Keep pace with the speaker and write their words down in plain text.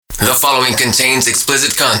The following contains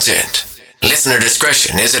explicit content. Listener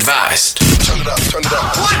discretion is advised. Turn it up, turn it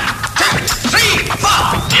up. 1, 2, 3, 4.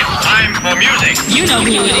 It's time for music. You know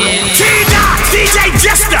who it is. DJ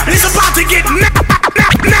Jester is about to get mad.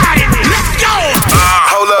 Let's go.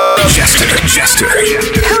 Hold up. Jester.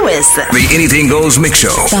 Who is this? The Anything Goes Mix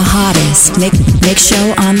Show. The hottest mix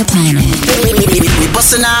show on the planet. We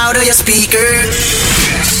busting out of your speaker.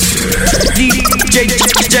 DJ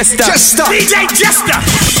Jester. DJ Jester.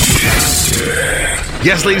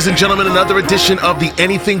 Yes, ladies and gentlemen, another edition of the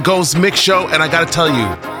Anything Goes Mix Show. And I gotta tell you,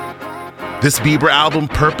 this Bieber album,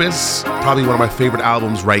 Purpose, probably one of my favorite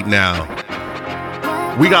albums right now.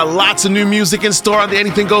 We got lots of new music in store on the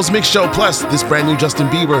Anything Goes Mix Show. Plus, this brand new Justin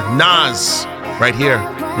Bieber, Nas, right here.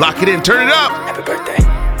 Lock it in, turn it up. Happy birthday.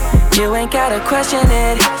 You ain't gotta question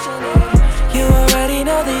it. You already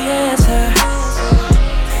know the answer.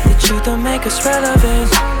 The truth don't make us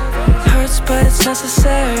relevant. Hurts, but it's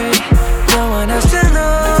necessary. Don't want us to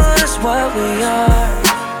lose what we are.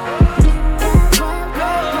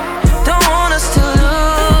 Don't want us to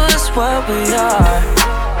lose what we are.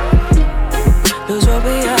 Lose what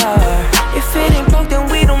we are. If it ain't broke, then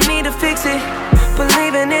we don't need to fix it.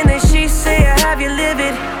 Believing in it, she say I have you live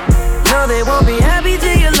it. No, they won't be happy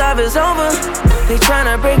till your love is over. They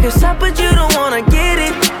tryna break us up, but you don't wanna get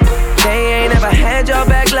it. They ain't never had your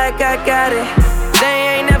back like I got it.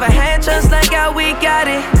 They ain't never had trust like how we got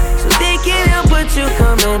it. So they can't help but you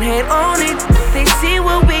come and hate on it. They see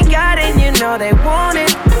what we got and you know they want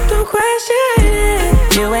it. Don't question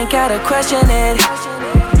it. You ain't gotta question it.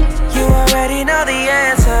 You already know the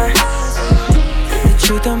answer. The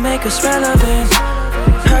truth don't make us relevant.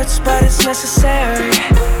 Hurts, but it's necessary.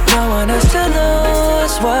 Don't want us to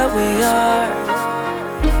lose what we are.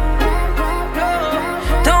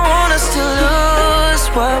 Don't want us to lose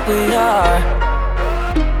what we are.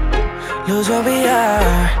 Lose what we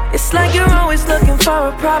are. It's like you're always looking for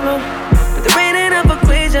a problem, but there ain't enough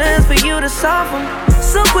equations for you to solve them.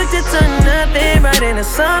 So quick to turn nothing right into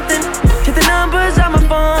something. Get the numbers on my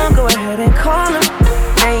phone, go ahead and call them.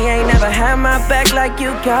 They ain't never had my back like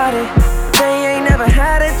you got it. They ain't never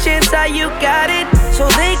had a chance how you got it. So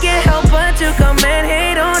they can't help but to come and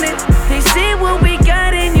hate on it. They see what we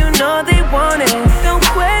got and you know they want it. Don't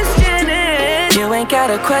question it. You ain't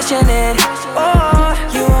gotta question it. Oh,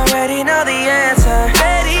 you already know the answer.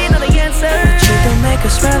 Already know the answer. The truth don't make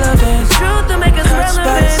us relevant. The truth don't make us relevant.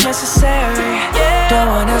 But it's necessary. Yeah. Don't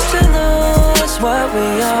want us to lose what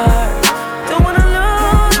we are. Don't wanna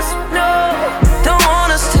lose, no. Don't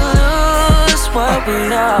want us to lose what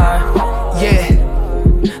we are. Yeah.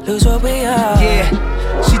 Lose what we are. Yeah.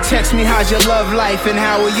 She texts me, how's your love life and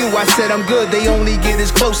how are you? I said I'm good, they only get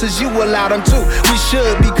as close as you allow them to. We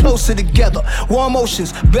should be closer together. Warm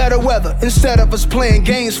oceans, better weather, instead of us playing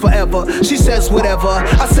games forever. She says whatever,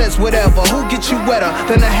 I says whatever. Who gets you wetter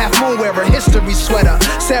than a half moon wearer, history sweater?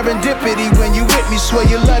 Serendipity when you with me, swear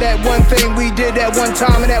you love that one thing we did that one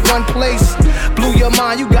time in that one place. Blew your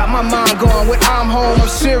mind, you got my mind going. When I'm home, I'm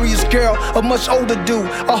serious, girl, a much older dude,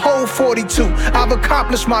 a whole 42. I've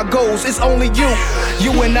accomplished my goals, it's only you.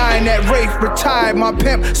 You and I in that Wraith, retired my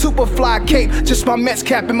pimp, super fly cape, just my Mets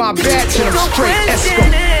cap and my badge and I'm straight. Let's go.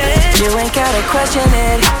 You ain't gotta question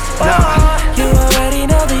it. Nah. You already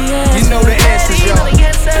know the answer. You know the answers, yo.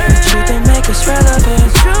 The truth don't make us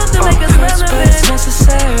relevant. Truth don't make us relevant. But it's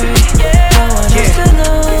necessary. Don't want us to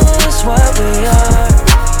lose what we are.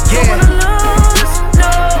 Don't wanna lose,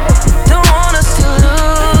 no. Don't want us to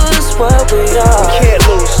lose what we are. We can't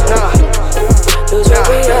lose, nah. Lose what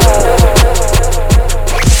we are.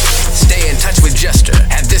 With Jester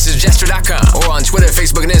at thisisjester.com or on Twitter,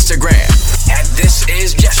 Facebook, and Instagram at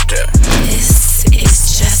thisisjester. This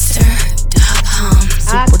is Jester.com.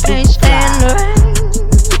 I can't stand the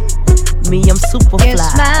rain. Me, I'm super fly.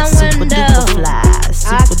 It's my super window. duper fly.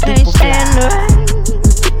 Super I can't duper stand the fly.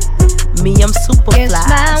 rain. Me, I'm super It's fly.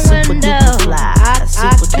 my Super window. duper fly. I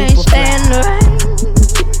Super can't duper stand the fly.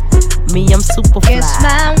 rain. Me, I'm super fly. It's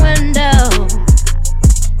my window.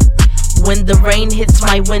 When the rain hits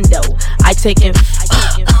my window, I take in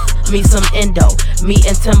me some endo. Me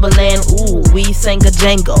and Timberland, ooh, we sang a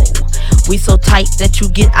Django. We so tight that you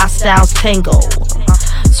get our styles tango.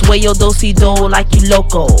 Sway your do-si-do like you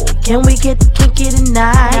loco. Can we get kinky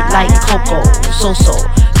tonight like Coco? So,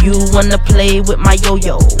 you wanna play with my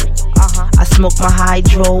yo-yo? I smoke my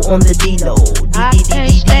hydro on the D-Lo. I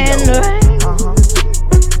can't stand the rain.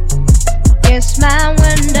 It's my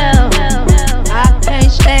window. I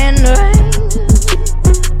can't stand the rain.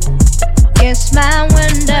 It's my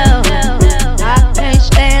window. I can't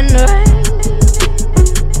stand the rain.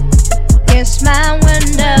 It's my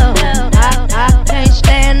window. I can't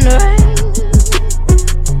stand the rain.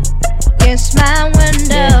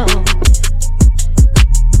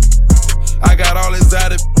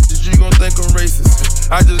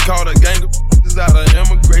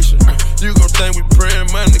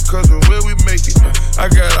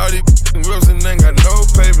 wheels and ain't got no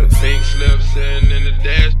pavement. Pink slip sitting in the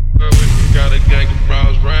dash. Got a gang of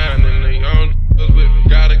bros round and they on the with me.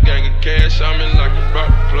 Got a gang of cash, I'm in like a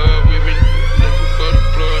rock plug with me. Looking for the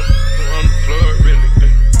plug, on the plug, really.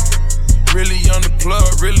 Really on the plug,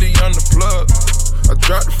 really on the plug. I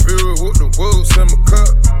dropped the fuel with the wolves in my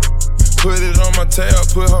cup. Put it on my tab,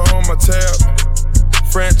 put her on my tab.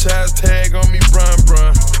 Franchise tag on me,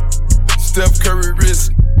 Brun. Steph Curry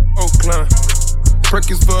wrist, Oakland.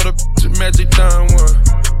 Perkins for the Magic Don one.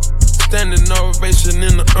 Standing ovation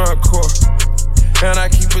in the encore. And I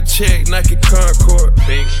keep a check, Nike Concord.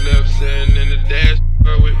 Pink slip sitting in the dash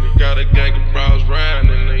with me. Got a gang of bros round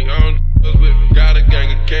and they on with me. Got a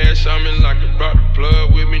gang of cash, I'm in like a rock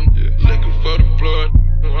plug with me. Looking for the plug,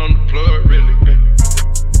 on the plug, really.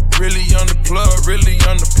 Really on the plug, really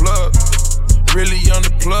on the plug. Really on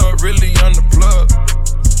the plug, really on the plug.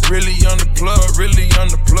 Really on the plug, really on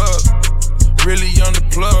the plug. Really on the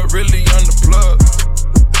plug, really on the plug.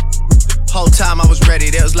 Whole time I was ready,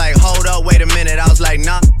 they was like, hold up, wait a minute. I was like,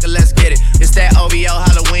 nah, let's get it. It's that OVO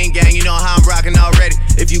Halloween gang, you know how I'm rocking already.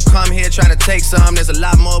 If you come here trying to take some, there's a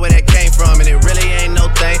lot more where that came from. And it really ain't no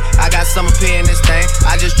thing, I got some P in this thing.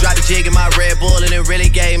 I just dropped a jig in my Red Bull and it really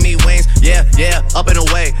gave me wings. Yeah, up and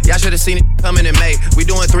away, y'all should've seen it coming in May. We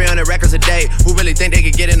doing 300 records a day, who really think they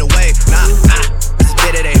could get in the way? Nah,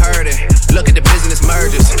 did it, they heard it. Look at the business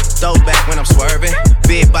mergers. Throwback when I'm swerving.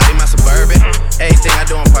 Big body, my Suburban. Everything I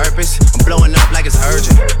do on purpose. I'm blowing up like it's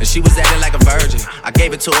urgent. And she was acting like a virgin. I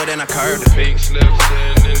gave it to her, then I curved it. Pink slip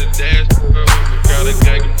sitting in the dash. Got a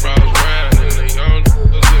gang of bros round and they on.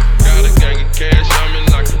 Got a gang of cash. I'm in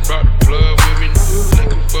like a rock plug with me.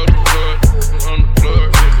 Looking for the plug, on the plug,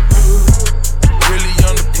 really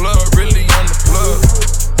on the plug, really on the plug.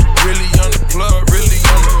 Really on the plug, really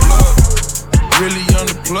on the plug. Really on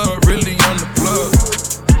the plug, really on the plug.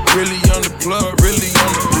 Really on the plug, really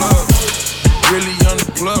on the plug. Really on the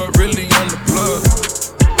plug, really on the plug.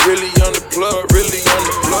 Really on the plug, really on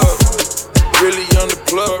the plug. Really on the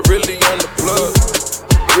plug, really on the plug.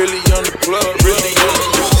 Really on the plug, really on the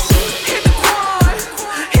plug. Hit the quad,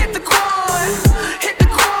 hit the quad, hit the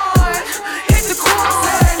quad, hit the quad. I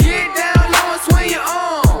said get down low and swing your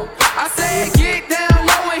arm. I said get down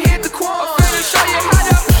low and hit the quad. I'm finna show you how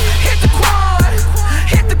to hit the quad,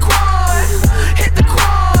 hit the quad, hit the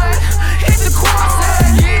quad, hit the quad. I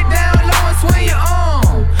said get down low and swing your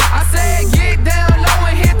arm. I said get down low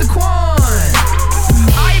and hit the quad.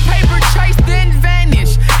 I paper chase then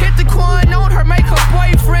vanish. Hit the quad on her, make her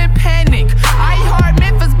boyfriend panic. iHeart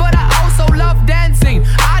Memphis, but I also love dancing.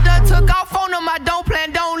 I done took off on them, I don't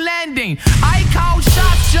plan on landing. I call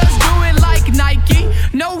shots, just do it like Nike.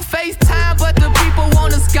 No FaceTime, but the people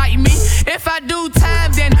wanna Skype me. If I do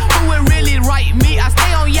time, then who would really write me? I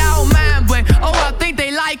stay on y'all mind, but oh, I think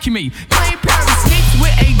they like me. Plain pair of sneaks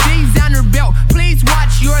with a designer belt. Please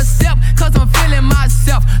watch your step, cause I'm feeling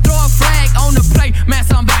myself. Throw a flag on the plate, man,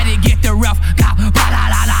 somebody get the rough.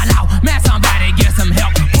 Man, somebody get some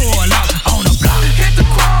help. Pull up on the block. Hit the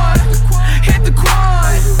quad, hit the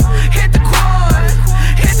quad, hit the quad,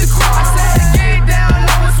 hit the quad. I said get down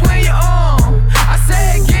low and swing your arm. I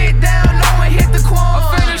said get down low and hit the quad.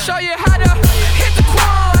 I'm finna show you how to hit the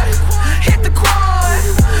quad, hit the quad,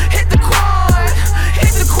 hit the quad,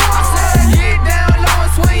 hit the quad. I said get down low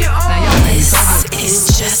and swing your arm. This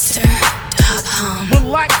is Jester.com.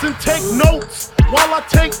 Relax and take notes while I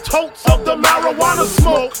take totes of the marijuana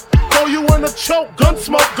smoke. Throw you in a choke, gun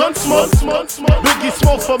smoke, gun smoke. Biggie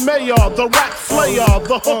smoke for mayor, the rap slayer,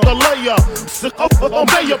 the hooker layer.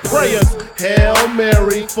 Obey your prayers. Hail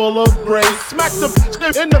Mary, full of grace. Smack the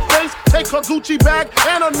in the face, take her Gucci bag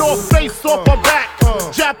and a North Face off her back.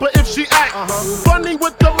 Jap her if she act funny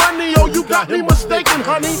with the money. Oh, you got me mistaken,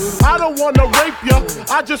 honey. I don't wanna rape ya,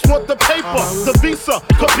 I just want the paper, the visa,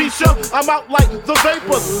 capisha. I'm out like the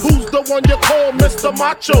vapors. Who's the one you call Mr.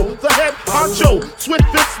 Macho? The head honcho,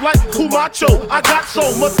 swiftest like Kumacho. I got so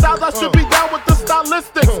much style, I should be down with the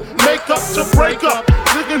stylistics. Make up to break up,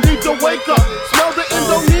 nigga need to wake up. Smell the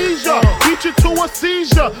Indonesia, beat you to a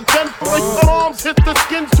seizure. Then flick her arms, hit the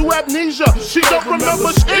skin to amnesia. She don't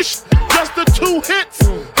remember ish, just the 2 hits.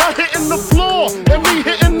 Her hitting the floor and me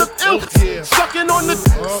hitting the ilks. Sucking on the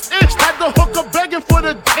ish, had the hooker begging for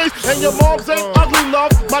the dish. And your moms ain't ugly,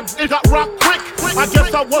 love, my dick got rock quick. I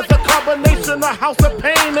guess I was a combination of House of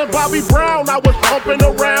Pain and Bobby Brown. I was pumping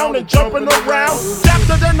around and jumping around.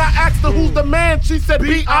 After then I asked her who's the man, she said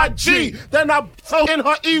B.I.G. Then I told in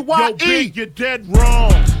her E.Y.E. Yo, Big, you're dead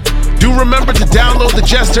wrong. Do remember to download the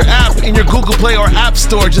Jester app in your Google Play or App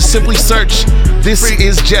Store. Just simply search This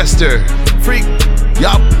Is Jester. Freak,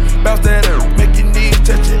 yup. bounce that up, make your knees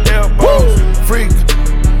touch your elbows. Freak,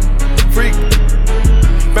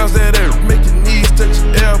 bounce that up.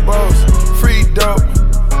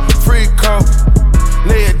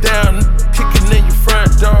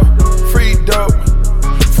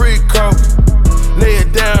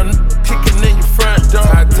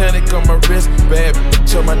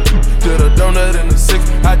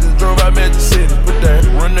 I just drove out Magic City. Put that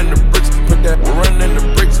run in the bricks, put that run in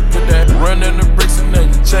the bricks, put that run in the bricks, and then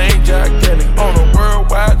you change gigantic. On a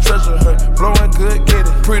worldwide treasure hunt, blowing good, get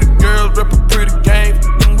it. Pretty girls reppin' pretty game,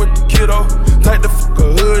 with the kiddo. Take the fuck a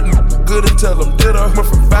hood, good and tell them ditto. Went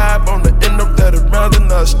from 5 on the end of that around in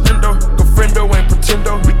a stendo. Go friendo ain't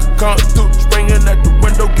pretendo. We can come through, springing at the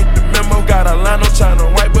window, get the memo. Got a line on China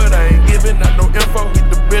white, but I ain't giving out no info. Get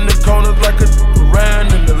the business corners like a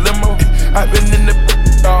around in the limo. I been in the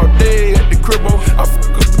all day at the cribbo. I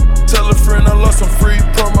fuck up, tell a friend I lost some free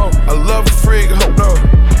promo. I love a freak, hold up.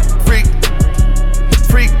 Freak,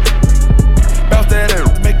 freak. Bounce that air,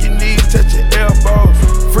 make your knees touch your elbows.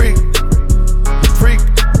 Freak, freak.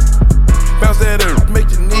 Bounce that air,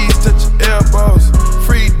 make your knees touch your elbows.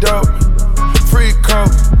 Free dope, free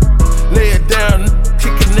coke. Lay it down,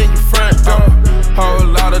 kicking in your front door. Whole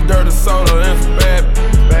lot of dirty soda and some bad.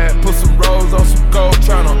 Put some rolls on some gold,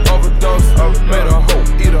 tryna overdose. Made a hoe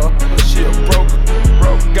eat her, she a broke.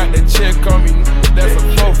 Got that check on me, that's a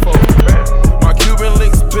fofo. My Cuban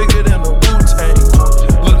links bigger than a Wu-Tang.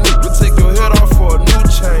 Little nigga, take your head off for a new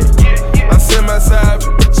chain. I send my side,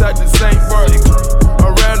 shot the St. Barty.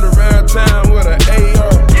 Around town with an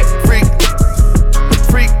AR. Freak,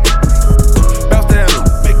 freak. Bounce that,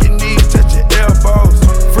 make your knees touch your elbows.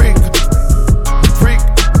 Freak, freak.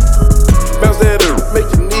 Bounce that, make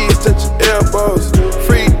your knees touch your elbows.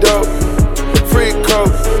 Free dope, free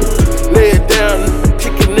coke. Lay it down,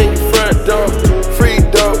 kicking in your front door. Free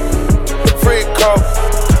dope, free coke.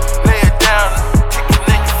 Lay it down, kicking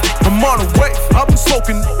in your front door. I'm on the way, I've been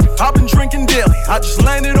smoking, I've been drinking daily. I just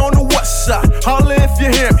landed on the west side, holla if you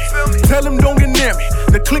hear me. Tell them don't get near me,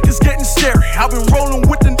 the click is getting scary. I've been rolling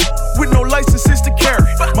with no licenses to carry.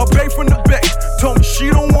 My bae from the bay told me she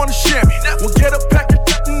don't wanna share me. Well, get a packet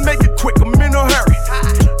and make it quick, I'm in a hurry.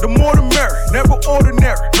 The more the merry, never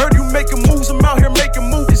ordinary. Heard you making moves, I'm out here making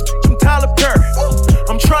movies. I'm Tyler Perry.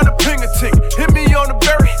 I'm trying to ping a tick, hit me on the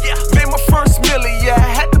berry. Made my first milli, yeah, I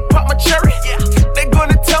had to pop my cherry. They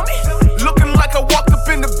gonna tell me, looking like I walked up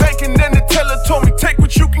in the bank and then the teller told me, take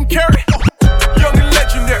what you can carry. Young and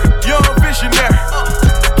legendary, young visionary.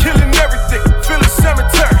 Killing everything, filling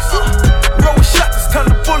cemeteries. Roll a shot, this time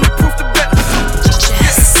to bulletproof the bed.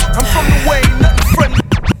 I'm from the way, nothing friendly.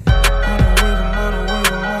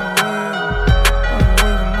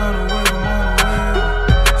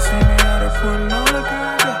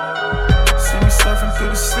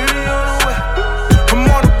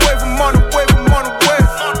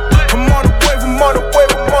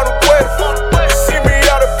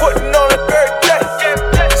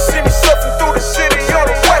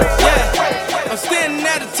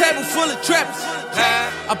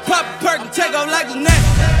 I pop a perk and take off like the next.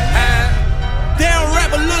 They don't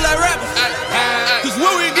rap but look like rappers. Cause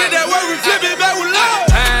when we get that work, we flip it back with love.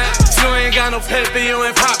 You ain't got no paper, you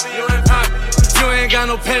ain't poppin'. You ain't got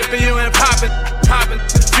no paper, you ain't poppin'.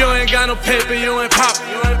 You ain't got no paper, you ain't poppin'.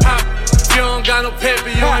 You don't got no paper,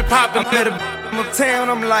 you ain't poppin'. I'm at a town,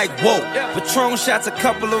 I'm like, whoa. Patron shots a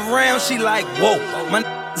couple of rounds, she like, whoa. My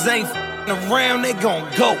niggas ain't around, they gon'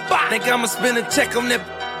 go. Think I'ma spend a check on that,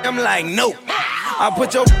 I'm like, no. I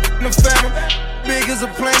put your in the family, big as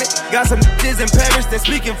a planet. Got some bitches in Paris that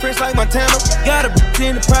speaking French like Montana. Got a bitch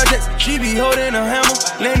in the projects, she be holding a hammer.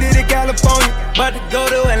 Landed in California, about to go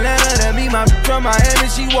to Atlanta to meet my bitch from Miami.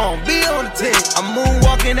 She won't be on the team. I'm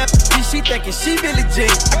moonwalking up, she thinking she Billie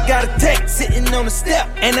Jean. I got a tech sitting on the step,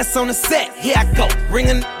 and that's on the set. Here I go,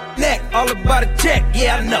 ring a neck, all about a check.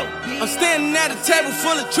 Yeah, I know. I'm standing at a table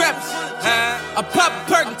full of trappers. I pop a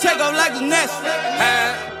perk and take off like the next.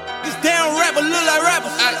 This damn rapper look like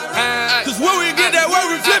rappers. Cause when we get that work,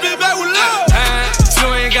 we flip it back with love.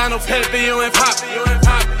 You ain't got no paper, you ain't poppin'. You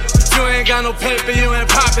ain't got no paper, you ain't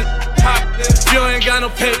poppin'. You ain't got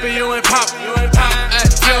no paper, you ain't poppin'. You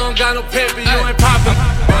don't got no paper, you ain't poppin'.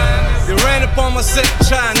 They ran up on my set and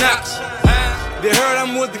try knocks. They heard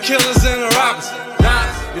I'm with the killers and the robbers.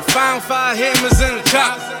 They found 5 hammers in the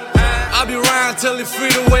chopper. I'll be around till they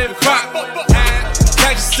free to wave the crop.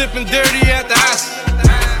 Catch you sippin' dirty at the house.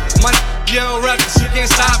 My young records, you can't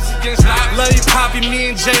stop. Love you, Poppy, me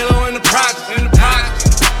and J-Lo in the project. You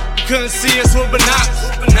couldn't see us with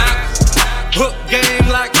binoculars. Hook game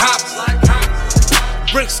like hops.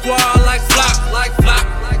 Brick squad like flop.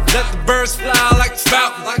 Let the birds fly like the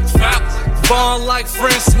falcon. Ball like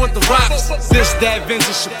friends with the rocks. This that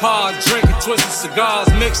vintage Chappelle, drinking twisted cigars,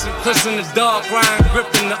 mixing, pushing the dog, Ryan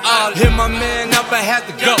gripping the odd. Hit my man up, I had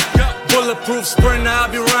to go. Bulletproof sprinter,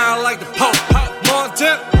 I'll be around like the Pope. More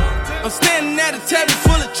tip. I'm standing at a table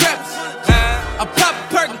full of trappers. I pop a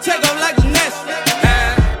perk and take off like the next.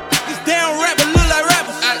 This damn rapper look like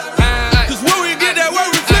rappers. Cause when we get that work,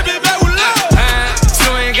 we flip it back with love.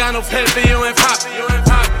 You ain't no paper, you ain't poppin'. You ain't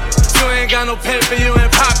poppin'. You ain't got no paper, you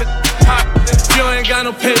ain't poppin'. Poppin'. You ain't got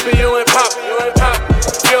no paper, you ain't poppin'. You ain't poppin'.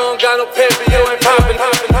 You don't got no paper, you ain't poppin'.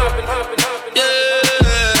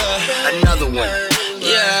 Yeah, another one.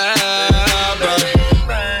 Yeah, bro.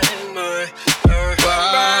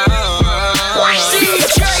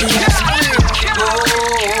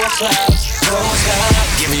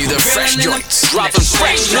 Giving you the fresh joints, dropping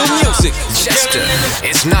fresh new music. Jester,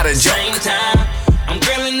 it's not a joke. I'm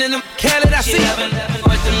grilling in them Khaled, I see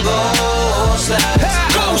with them gold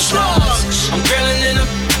slugs. I'm grilling in them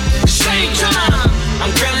same time.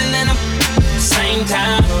 I'm grilling in them same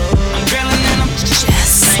time. I'm grilling in them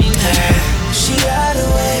same time. She lied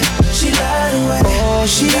away, she lied away. Oh,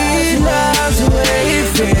 she loves the way it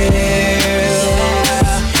feels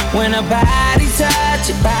when her body touch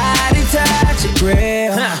it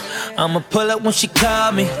real. I'ma pull up when she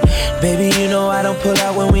call me. Baby, you know I don't pull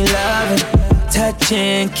out when we loving.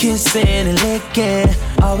 Touching, kissing, and licking.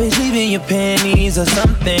 Always leaving your panties or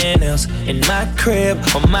something else in my crib,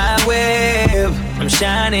 on my web. I'm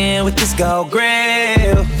shining with this gold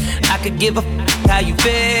grill. I could give a how you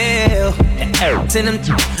feel. Send them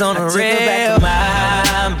on the rail.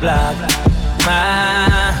 My block,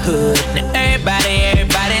 my hood. Now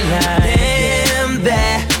everybody like, damn,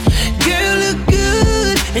 that girl look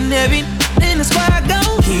good. And every in the squad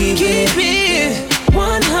gon' keep it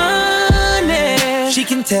 100. She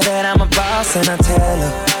can tell that I'm a boss and I tell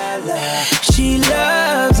her she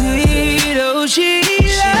loves it. Oh, she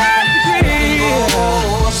loves it.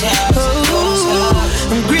 Oh,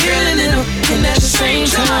 I'm grilling and at the same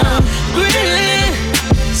time grilling,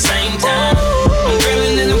 same time I'm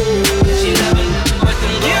grilling in them. She loving what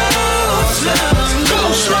them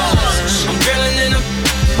gold slugs. I'm grilling in them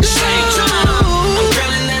same time. I'm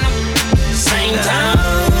grilling in them same time.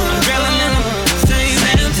 I'm grilling in them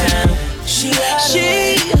same time.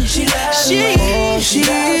 She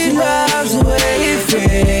loves the way it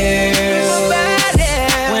feels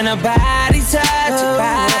when her body touch,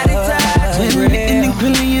 when the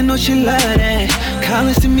grilling, you know she love that.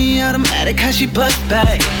 Calling to me automatic, how she bust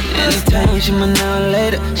back. Anytime she want now or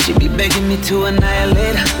later, she be begging me to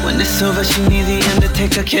annihilate her. When it's over, she need the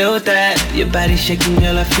Undertaker, kill that. Your body shaking,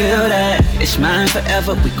 girl, I feel that. It's mine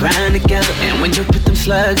forever, we grind together. And when you put them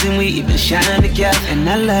slugs in, we even shine together. And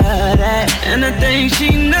I love that, and I think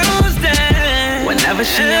she knows that. Whenever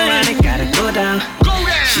she around, it gotta go down.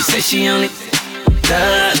 She says she only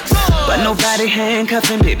thugs, but nobody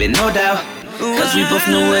handcuffing, baby, no doubt. Cause we both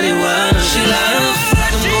know what it was. She loves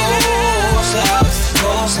them gold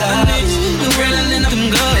slugs. I'm grilling in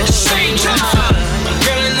them gold same time. I'm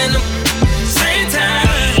grilling in them same time.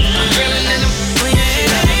 I'm grilling in them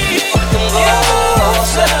gold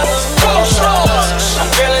slugs. I'm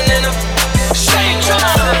grilling in them same time.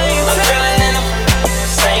 I'm grilling in them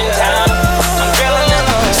same time. I'm grilling in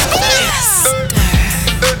them.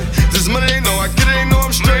 This money ain't no I get it, ain't no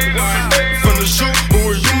I'm straight. From the shoot, who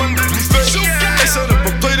are you, my nigga? Set up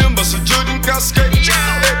a plate and bust a Jordan cascade.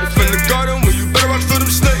 From the garden where you better watch for them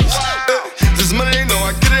snakes. This money ain't no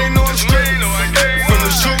I get it, ain't no I'm straight. From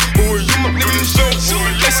the shoot, who are you, my nigga?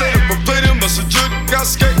 They set up a plate and bust a Jordan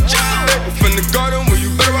cascade. From the garden where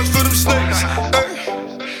you better watch for them snakes.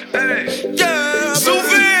 Yeah,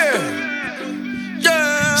 Supa.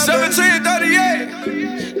 Yeah,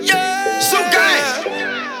 1738. Yeah, so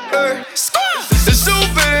gang. It's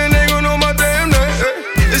Supa and they gon' know my damn name.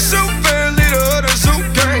 It's Supa.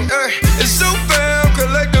 It's so fair, I'm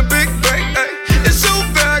collecting big bank. It's so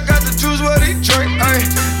fair, I got to choose what he drink.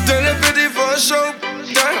 Done it 50 for a show,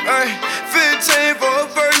 15 for a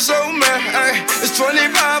verse, oh man. It's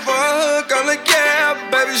 25 for a hook, I'm like, yeah,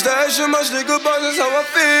 baby, stash in my sneaker box, that's how I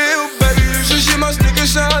feel, baby. You should see my sneaker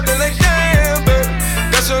shine, they're like, damn, baby.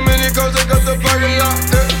 Got so many cars, I got the parking lot.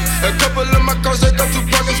 A couple of my cars, I got 2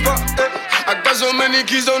 parking spots. I got so many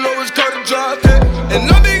keys, don't know which car to drive. And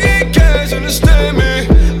I be getting cash, understand me.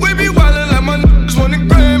 We be wildin' like my niggas wanna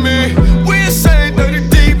Grammy. We insane, 30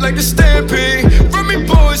 deep like a stampede. From me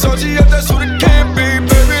boys, all G up, that's who it can be,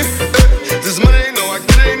 baby. This money ain't no I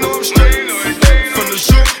get it, ain't no I'm straight. From the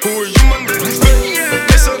shoot, who are you, my niggas?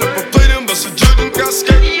 They set up a plate and bust a Jordan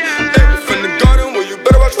cascade. From the garden where you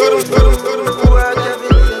better watch for them.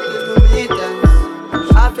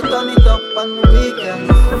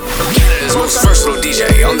 Canada's most versatile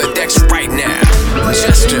DJ on the decks right now.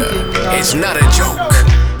 Jester, it's not a joke.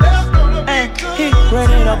 Hey, he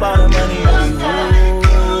running up all the money.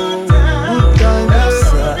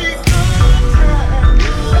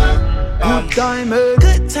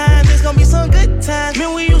 Good times, it's gonna be some good times.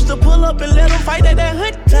 Man, we used to pull up and let them fight at that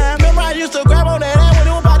hood time. Remember I used to grab on that ass when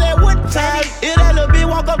it was about that wood time. If that little bitch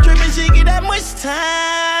walk up tripping, she get that much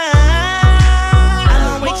time.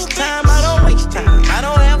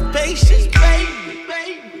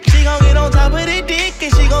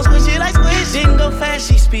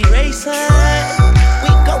 grandson. We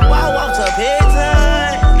go walk to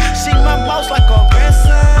bedtime. She my boss like a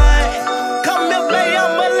grandson. Come here, play,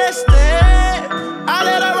 I'm molested. I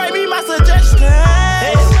let her write me my suggestions.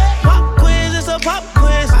 Pop quiz, it's a pop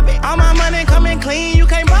quiz. All my money coming clean, you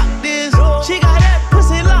can't rock this. She got that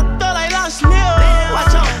pussy locked up like lost meal.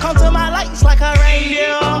 Watch out, come to my lights like a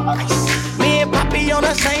reindeer. Me and Poppy on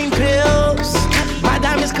the same pills. My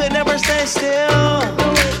diamonds could never stand still.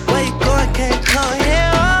 Where you going, can't come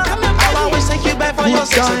here. I'll always take you back for your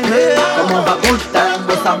sex appeal. Come on, but good time,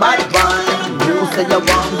 what's a bad one? You say you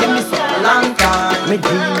want, give me something long time. Me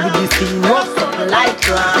deal with this thing, what's something like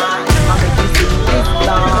crime. I make you sing this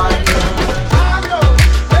song.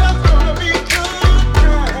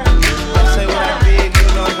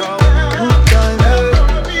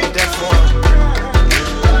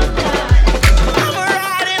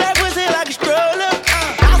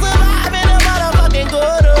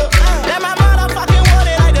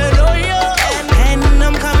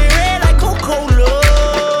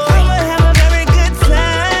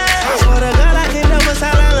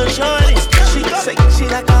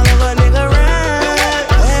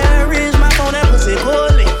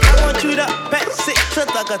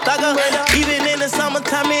 Even in the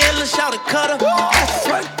summertime, me and Lil' Shawty cutter. I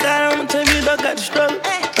swear to God, I'ma tell you, I got the struggle.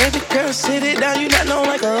 Baby girl, sit it down, you not known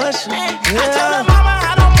like a usher. I told her mama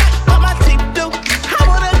I don't like what my teeth do. I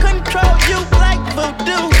wanna control you like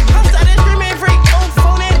voodoo. I'm started dreaming free on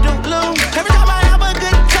phone and doodloo. Every time I have a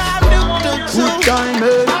good time, do. Good time,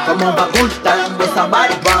 come on, but good time, what's a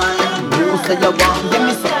bad one? You say you want, give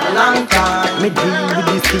me something long time. Me deal with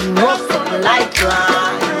this thing, what's something like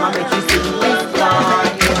crime. I make you sing this song.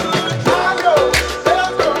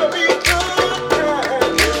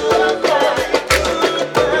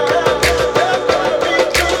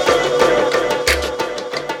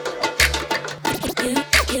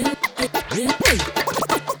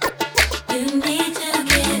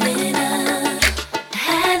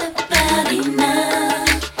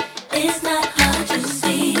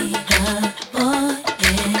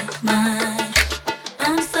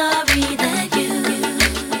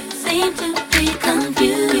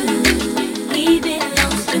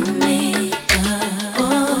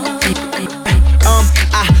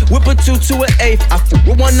 To an eighth, I flip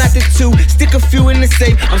with one not the two. Stick a few in the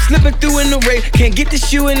safe. I'm slipping through in the rape. Can't get the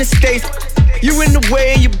shoe in the States. You in the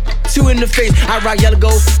way and you two in the face. I rock yellow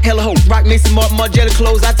gold, hella hoe. Rock me some Margiela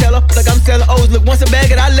clothes. I tell her like I'm selling O's. Look, once a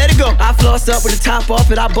bag it, I let it go. I floss up with the top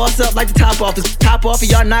off it. I boss up like the top office. Top off of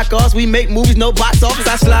y'all knockoffs. We make movies, no box office.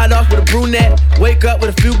 I slide off with a brunette. Wake up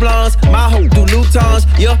with a few blondes. My hoe do Louboutins.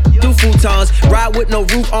 Yeah, do futons. Ride with no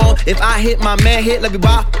roof on. If I hit my man hit, let me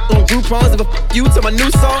buy on Groupons. If I you to my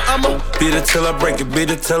new song, I'ma beat it till I break it.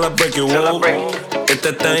 Beat it till I break it. Whoa. If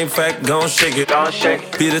that thing fat, gon' shake it.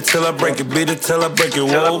 Beat it till I break it. Beat it till I break it.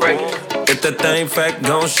 Whoa. If that thing fat,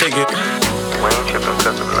 gon' shake it. We ain't trippin'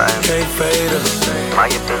 cause of life. Can't fade us. Why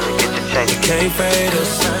you finna get your change? You can't fade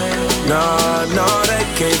us. Nah, they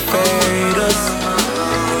can't fade us.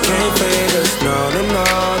 Can't fade us. No,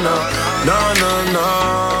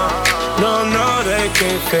 they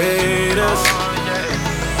can't fade us.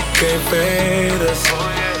 Can't fade us.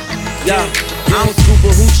 Yeah. I don't scoop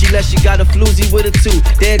a hoochie unless she got a floozy with a two.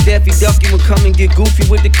 Dead Daffy Ducky will come and get goofy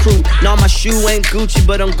with the crew. Now my shoe ain't Gucci,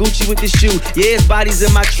 but I'm Gucci with the shoe. Yeah, his body's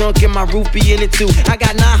in my trunk and my roof be in it too. I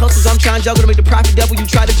got 9 hustles, I'm trying to juggle to make the profit double. You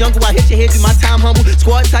try to jungle, I hit your head, do my time humble.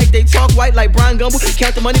 Squad tight, they talk white like Brian Gumble.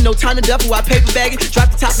 Count the money, no time to duffel, I paper bag it. Drop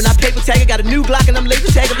the top and I paper tag it. Got a new Glock and I'm laser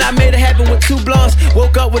tagging. I made it happen with 2 blondes.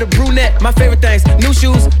 Woke up with a brunette. My favorite things, new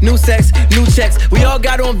shoes, new sex, new checks. We all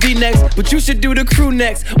got on V-necks, but you should do the crew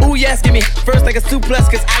next. Ooh, yes, give me first like a suplex,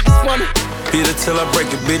 cause I just wanna beat it till I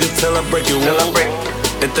break it, beat it till I break it. Whoa.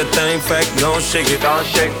 If that thing fat, gon' shake it.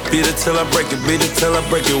 Beat it till I break it, beat it till I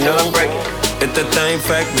break it. Whoa. If that thing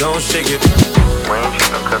fat, gon' shake it. We ain't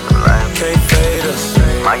trippin' cause of life. Can't fade us.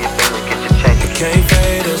 Why you finna get your change? You can't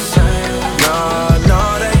fade us. Nah,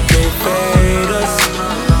 they can't fade us.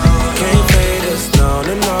 Can't fade us. No,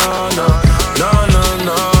 they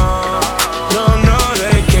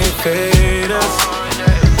can't fade us.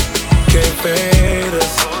 Can't fade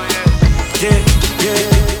us.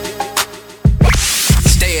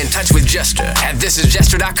 Stay in touch with Jester at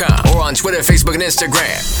thisisjester.com or on Twitter, Facebook, and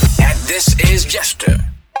Instagram at thisisjester.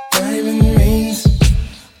 Diamond rings,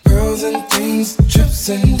 pearls and things, trips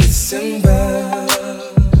in December.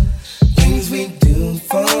 Things we do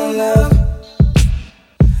for love.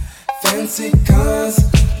 Fancy cars,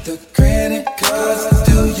 the credit cards.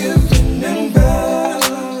 Do you remember?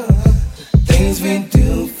 Things we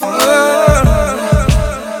do for love.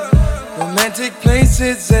 Romantic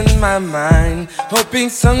places in my my mind, hoping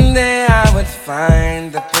someday I would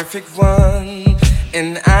find the perfect one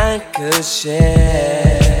and I could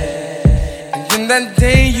share. And then that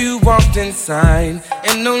day you walked inside,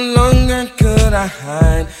 and no longer could I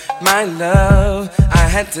hide my love. I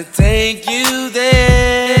had to take you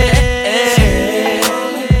there.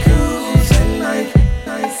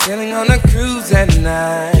 Sailing on a cruise at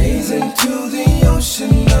night, gazing to the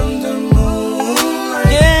ocean under moonlight.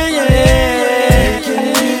 Yeah, yeah,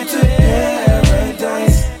 taking you to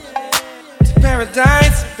paradise. To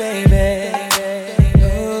paradise, baby.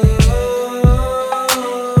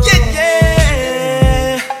 Yeah,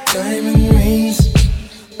 yeah. Diamond rings,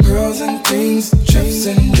 pearls and things, trips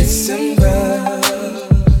in December.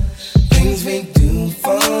 Things we do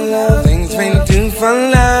for love. Things we do for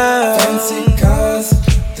love. Fancy cars,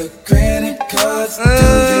 the credit cards. Do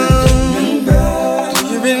you remember? Do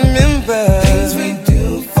you remember things we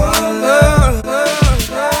do for love?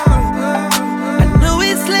 I know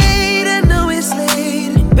it's late, and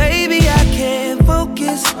baby I can't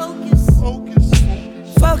focus.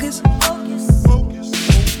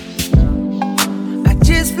 I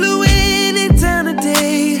just flew in town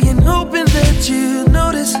today and hoping that you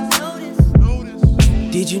notice.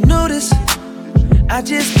 Did you notice? I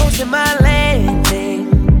just posted my landing.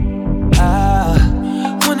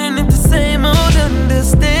 Wondering if the same old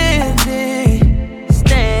understanding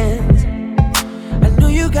stands. I know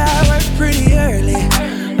you got work pretty early.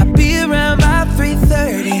 I'll be around by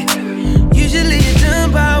 3:30. Usually you're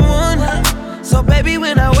done by 1. So baby,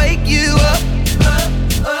 when I wake you up,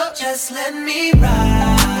 just let me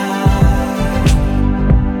ride.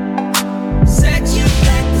 Set you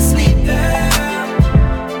back to sleep, girl.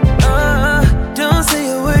 Don't say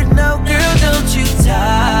a word, no, girl, don't you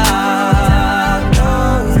talk.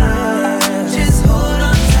 Just hold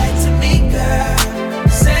on tight to me, girl.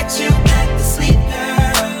 Set you back to sleep,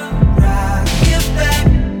 girl. Rock your back.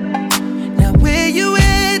 Now where you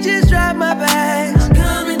at, just drop my bags. I'm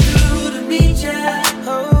coming through to meet ya.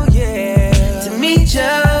 Oh yeah, to meet ya.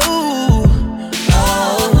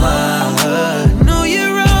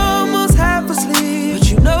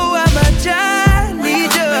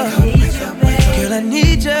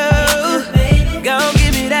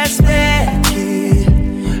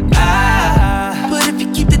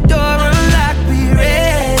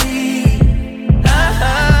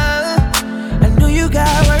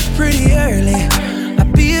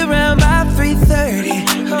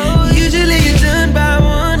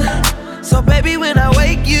 Baby, when I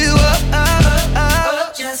wake you up,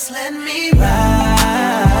 just let me ride.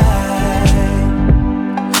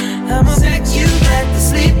 I'ma set you back to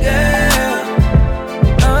sleep, girl.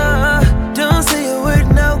 Don't say a word,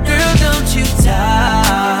 no, girl, don't you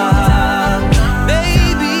talk.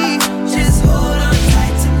 Baby, just hold on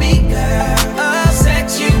tight to me, girl. Set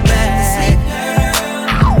you back to sleep, girl.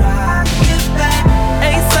 Rock your back.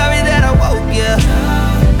 Ain't sorry that I woke you.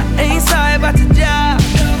 I ain't sorry about the job.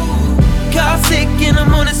 Call sick in the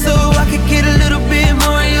morning so I could get a little bit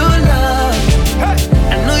more of your love.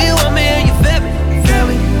 I know you want me and you feel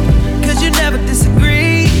me, cause you never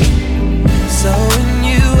disagree. So when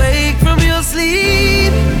you wake from your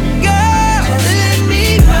sleep, girl, let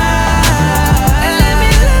me ride and let me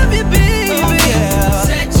love you, baby.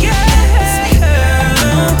 Set you back,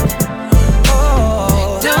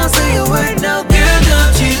 oh, don't say a word, no, girl,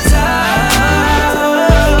 don't you talk.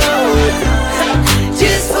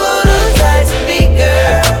 Just hold on tight to me,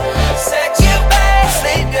 girl. Set you back,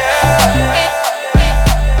 sleep, girl.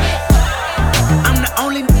 I'm the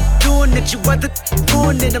only doing it, you other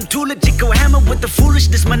doing it. I'm too legit, go hammer with the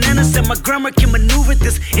foolishness. My nana said my grammar can maneuver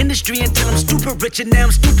this industry until I'm stupid rich, and now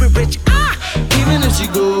I'm stupid rich. Even if she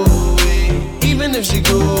go away, even if she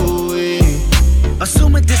go away.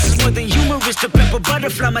 Assuming this is more than humorous, the pepper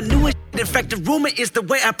butterfly, my newest. In fact, the rumor is the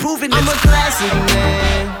way I prove it. I'm a classic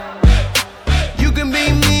man. You can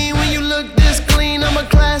be me when you look this clean. I'm a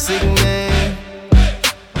classic man.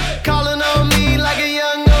 Calling on me like a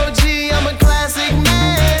young OG. I'm a classic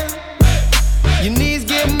man. Your knees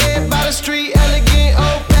get met by the street, elegant,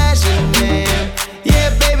 old-fashioned man. Yeah,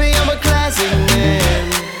 baby, I'm a classic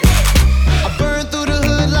man. I burn through the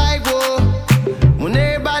hood like war. When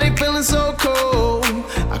everybody feeling so cold,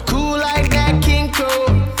 I cool like that King Cole,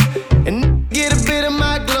 and get a bit of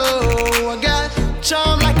my glow. I got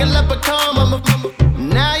charm like a leprechaun.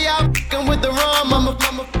 Now y'all f***ing with the rum. I'm a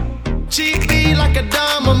cheap beat like a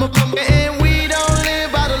dime. And we don't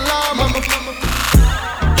live by the law.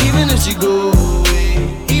 Even if she go away,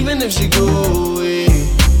 even if she go away,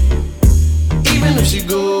 even if she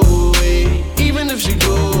go away, even if she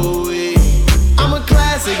go away, I'm a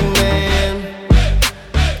classic man.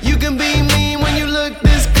 You can be mean when you look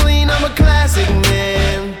this clean.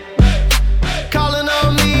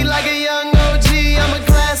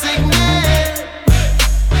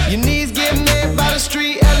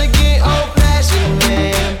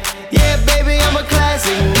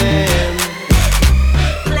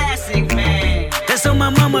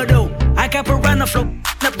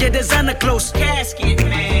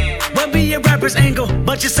 be a rapper's angle,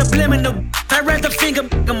 but you're subliminal. I'd rather finger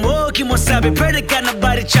I'm walking wasabi. Pray to God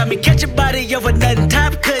nobody chop me. Catch a body over nothing.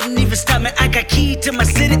 Top couldn't even stop me. I got key to my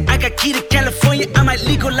city. I got key to California. I might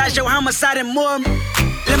legalize your homicide and more.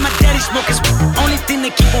 Let my daddy smoke his only thing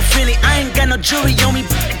that keep on feeling. I ain't got no jewelry on me.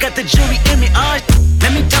 I got the jewelry in me. Oh,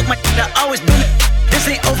 let me talk my I always been it. This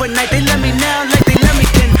ain't overnight. They love me now like they love me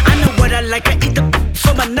then. I know what I like. I eat the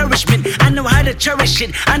for my nourishment. I know how to cherish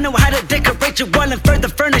it. I know how to decorate your wall and further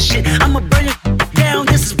furnish it. I'ma burn your down.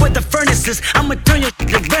 This is where the furnace is. I'ma turn your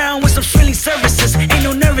around with some friendly services. Ain't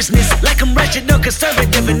no nervousness, like I'm ratchet or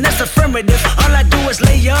conservative, and that's affirmative. All I do is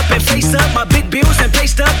lay up and face up my big bills and pay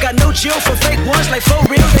stuff. Got no chill for fake ones, like for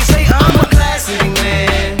real. They say I'm a classic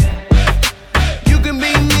man. You can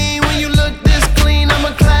be me when you look this clean. I'm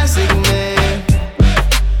a classic man.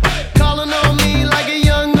 Calling on me like a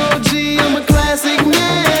young OG. I'm a classic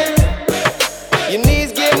man. Your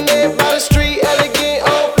knees getting hit by the street, elegant,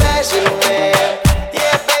 old-fashioned man.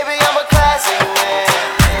 Yeah, baby, I'm a classic man.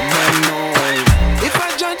 If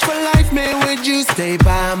I judge for life, man, would you stay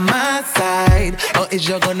by my side? Or is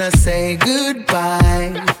you gonna say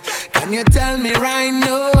goodbye? Can you tell me right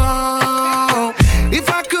now? If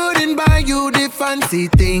I couldn't buy you the fancy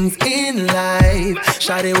things in life,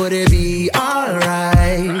 shawty, would it be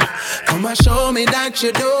alright? Come and show me that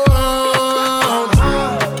you don't.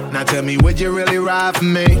 Now tell me, would you really ride for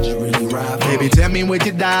me? Baby, tell me, would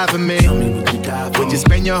you die for me? Would you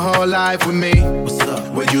spend your whole life with me?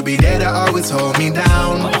 Would you be there to always hold me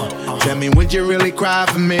down? Tell me, would you really cry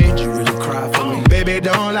for me? Baby,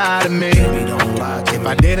 don't lie to me. If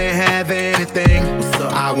I didn't have anything,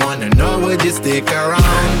 I wanna know, would you stick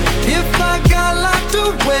around? If I got locked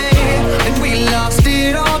away and we lost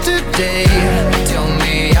it all today, tell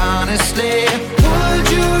me honestly, would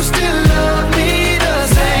you still love me the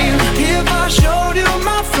same? If I showed you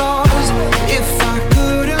my flaws, if I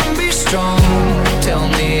couldn't be strong, tell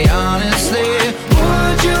me honestly,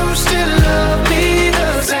 would you still love me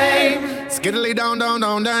the same? Skiddly down, down,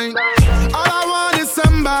 down, down. All I want is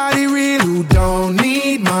somebody real who don't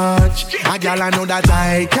need much. A gal I know that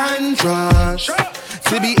I can trust,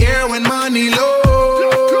 to be here when money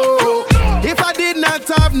low. If I did not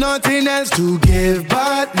have nothing else to give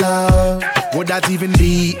but love, would that even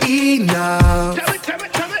be enough?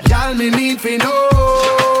 Y'all me need to know.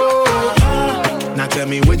 Now tell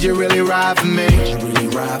me, would you really ride for me?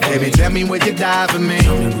 Baby, tell me, would you die for me?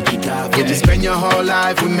 Would you spend your whole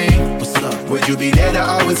life with me? Would you be there to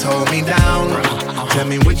always hold me down? Tell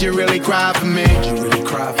me, would you really cry for me?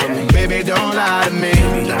 Baby, don't lie to me.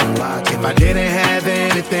 If I didn't have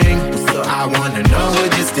anything, I wanna know,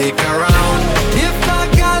 would you stick around? If I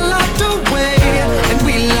got locked away and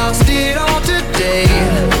we lost it all today,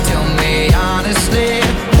 tell me honestly,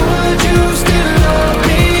 would you still love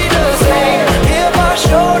me the same? If I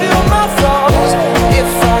showed you my flaws,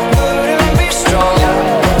 if I couldn't be strong,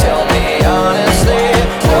 tell me honestly,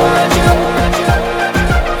 would you?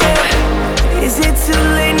 Is it too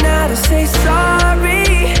late now to say sorry?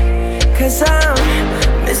 'Cause I'm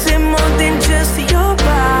missing more than just your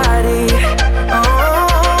body.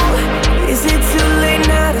 Oh, is it too late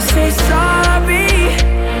now to say sorry?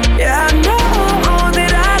 Yeah, I know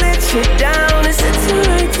that I let you down. Is it too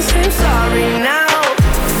late to say sorry now?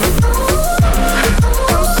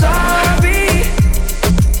 I'm sorry.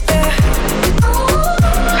 Yeah.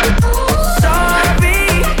 Sorry.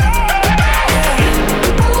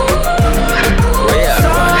 Yeah.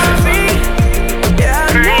 Sorry. Yeah,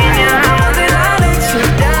 I know that I let you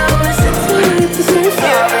down. Is it too late to say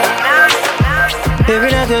sorry now?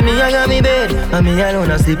 Every night when me, I got me bed, and me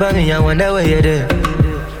alone, I sleep on me, I wonder where you're there.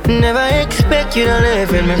 Never expect you to live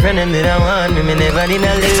with me, friend, and that I want me, never did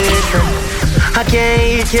I listen. I can't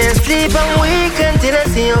eat, can't sleep, I'm weak until I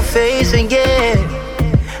see your face again.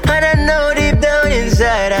 And I know deep down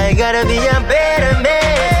inside, I gotta be a better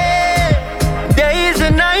man. Days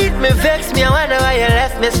and night, me vex me, I wonder why you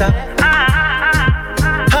left me so.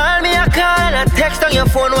 Call me a call and a text on your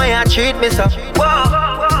phone, why you treat me so. Whoa.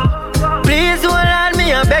 Please don't hold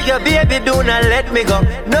me, I beg you, baby, do not let me go.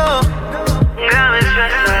 No.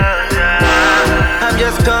 I'm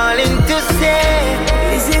just calling to say,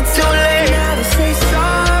 is it too late now to say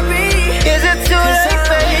sorry? Is it too late,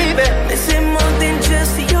 baby? Missing more than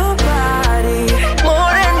just your body,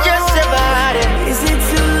 more than just your body. Is it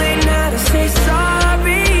too late now to say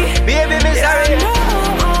sorry? Baby, me sorry. I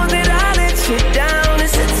know that I let you down.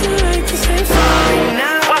 Is it too late to say sorry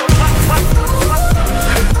now?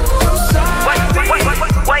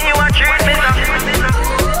 Why you want to treat me so?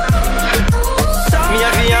 Me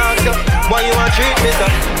have the answer. Why you want to treat me so?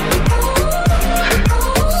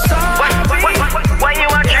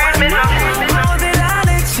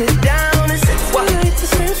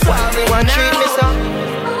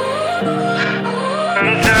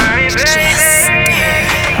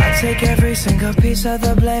 single piece of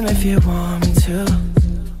the blame if you want me to.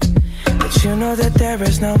 But you know that there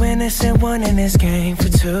is no innocent one in this game for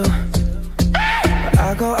two. But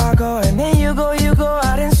I go, and then you go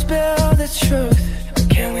out and spill the truth. But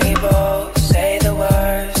can we both say the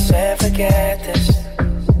words and forget this?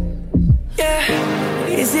 Yeah.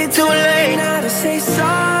 Is it too late now to say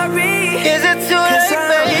sorry? Is it too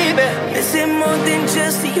late, baby? Missing more than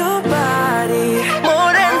just your body.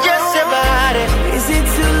 More than just your body. Is it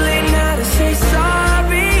too late now to say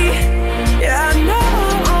sorry? Yeah, I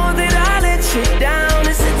know that I let you down.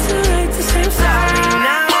 Is it too late to say sorry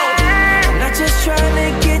now? I'm not just trying to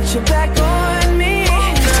get you back on me.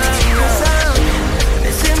 Cause I'm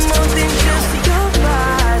missing more than just your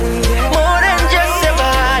body. More than just your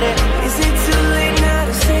body. Is it too late now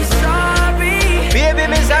to say sorry? Baby,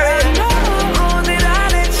 me sorry. I know that I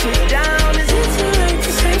let you down. Is it too late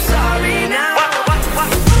to say sorry now?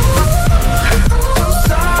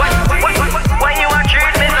 Why you want treat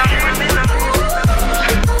me so?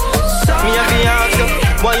 Me a be out so.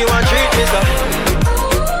 Why you want treat me so?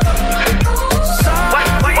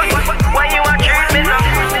 Why you want treat me so?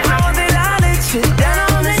 That I let you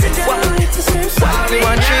down. Is it too late to say sorry? You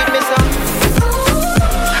want treat me so?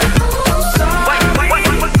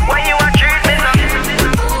 Why you want treat me so?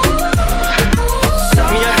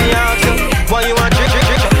 Me a be out so. Why you want treat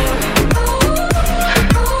me so?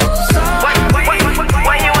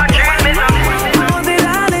 Why you want treat me so? That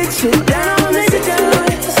I let you down. Is it too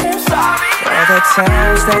late to say sorry? All the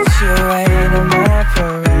times that you ain't in my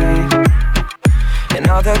parade, and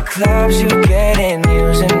all the clubs you get in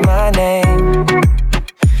using my name.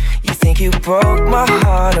 You think you broke my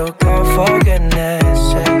heart, oh girl, for goodness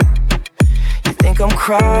sake. You think I'm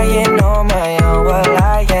crying on my own, well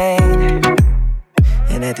I ain't.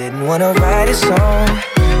 And I didn't wanna write a song,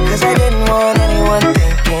 cause I didn't want anyone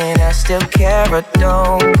thinking I still care or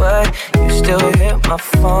don't. But you still hit my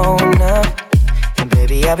phone up, and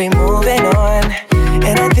baby I'll be moving on.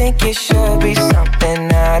 And I think it should be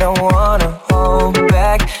something I don't wanna hold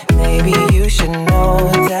back. Maybe you should know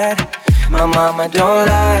that my mama don't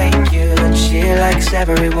like you, and she likes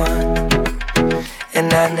everyone.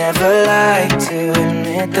 And I never like to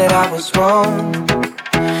admit that I was wrong.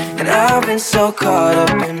 And I've been so caught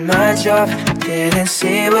up in my job, didn't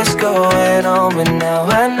see what's going on. But now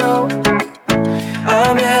I know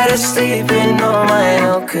I'm better sleeping on my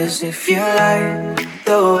own. Cause if you like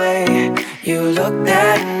the way you look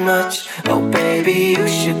that much, oh baby, you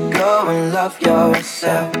should go and love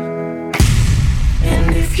yourself.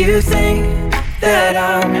 And if you think that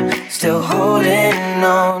I'm still holding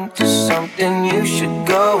on to something, you should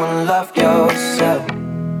go and love yourself.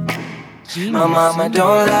 My mama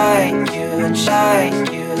don't like you, and shy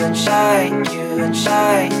you, and shy you, and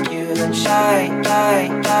shy you, and shy, die,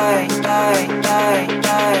 die, die, die, die, die,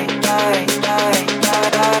 die, die.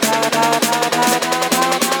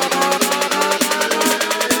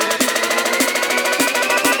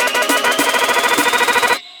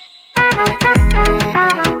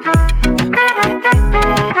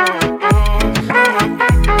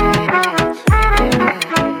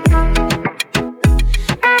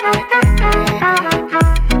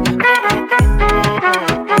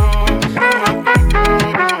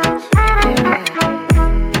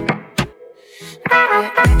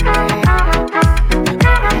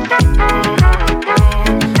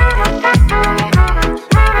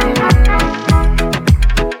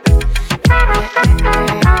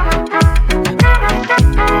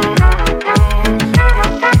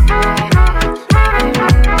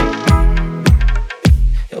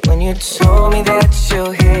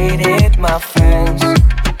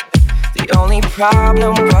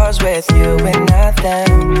 Problem was with you and not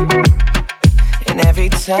them. And every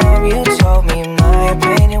time you told me my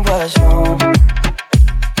opinion was wrong,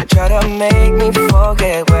 you tried to make me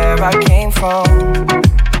forget where I came from.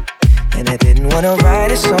 And I didn't wanna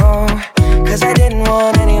write a song, cause I didn't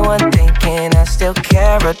want anyone thinking I still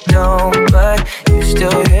care or don't. But you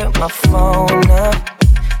still hit my phone up,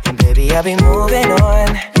 and baby I'll be moving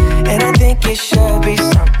on. And I think it should be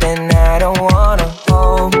something I don't wanna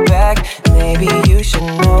hold back. Maybe you should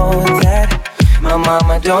know that my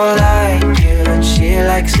mama don't like you, and she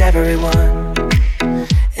likes everyone.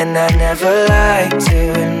 And I never like to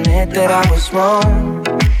admit that I was wrong.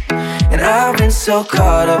 And I've been so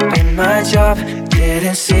caught up in my job,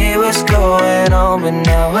 didn't see what's going on. But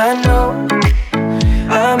now I know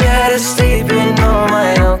I'm better sleeping on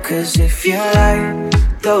my own. Cause if you like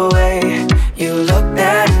the way you look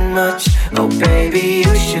that much, oh baby,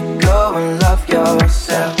 you should go and love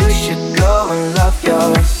yourself. You should go and love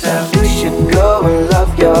yourself. You should go and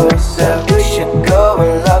love yourself. You should go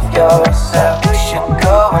and love yourself. You should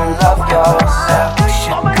go and love yourself.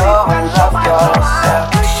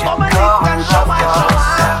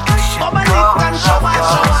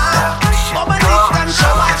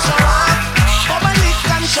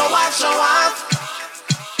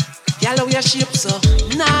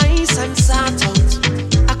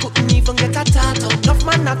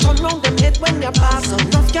 so.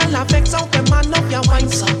 Enough girl a vex out them man love your wine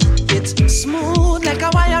so. It's smooth like a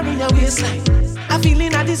wire in your waistline. A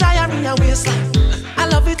feeling a desire in your waistline. I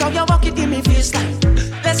love it how you walk it, give me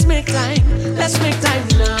FaceTime. Let's make time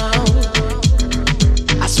now.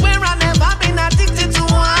 I swear I've never been addicted to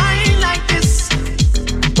wine like this.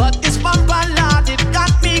 But this bumper lord, it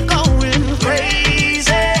got me going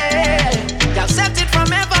crazy. Y'all set it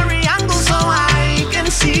from every angle so I can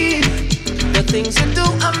see. The things you do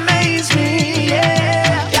amaze me,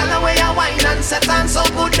 yeah. Y'all the way I wine and set on so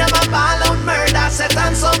good. Never ball out murder, set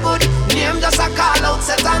on so good. Name just a call out,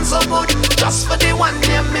 set on so good. Just for the one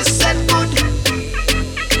name, miss said good.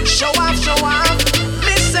 Show off,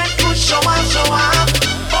 miss said good. Show off,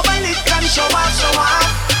 bubble it and show off.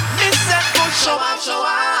 Miss said good, show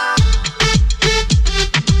off.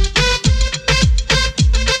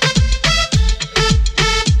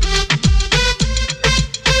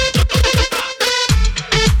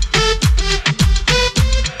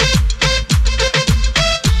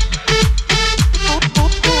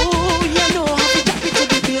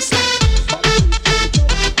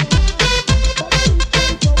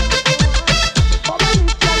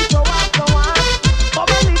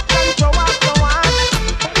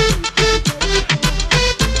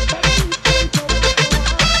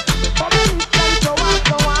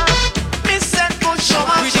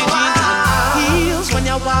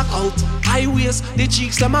 The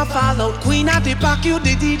cheeks them a fall out. Queen at the back, you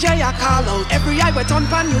the DJ a call out. Every eye wet on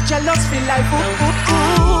pan, you jealous feel like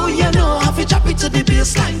ooh, you know how to drop it to the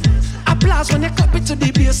baseline. Applause when they clap it to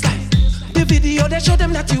the baseline. The video they show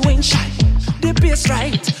them that you ain't shy. The bass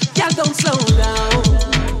right, y'all don't slow down.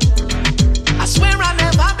 I swear I've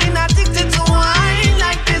never been addicted to wine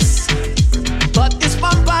like this. But this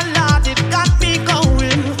bumper lord, it got me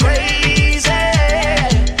going crazy.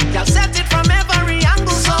 Y'all set it from every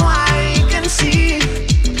angle so I can see.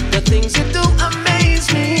 The things you do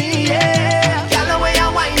amaze me, yeah. Y'all the way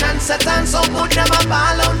I wine and set on so good. Never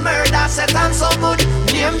ball out murder, set on so good.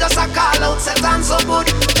 Name just a call out, set on so good.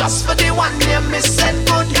 Just for the one name, miss said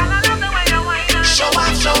good. Y'all I love the way I wine and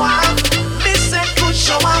show off. Miss said good,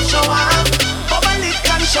 show off. Bubble it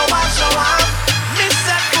and show off. Miss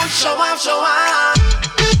said good, show off.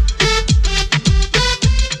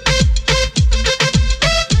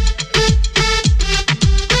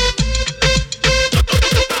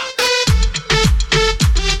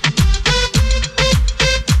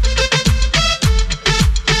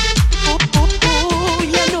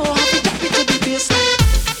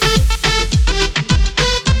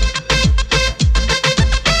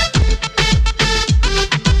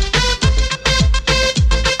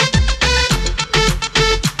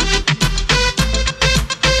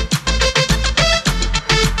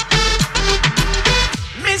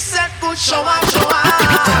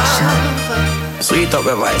 Sweet up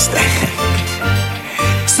your voice there.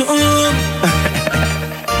 So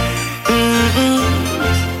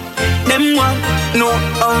them want know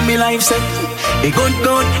how me life set. It good.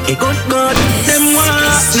 Them want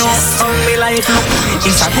know how me life look.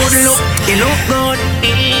 It's a good look, it look good.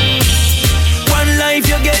 One life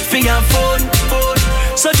you get for your phone.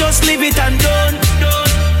 So just leave it and done.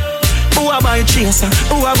 Who a buy chaser?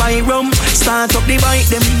 Who a buy rum? Start up the bite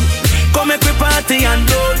them. Come make we party and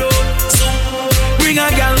do. Bring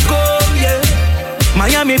a girl come, yeah.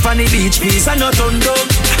 Miami from the beach, peace and not undo.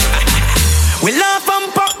 We laugh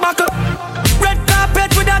and pop back up. Red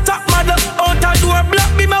carpet with a top model. Out a door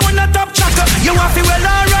block, be my one a top chocker. You want to well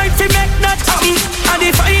alright to make that happen. And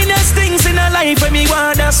the finest things in a life when me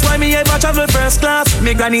want, that's why me ever travel first class.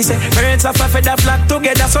 Me granny say, birds of a feather flock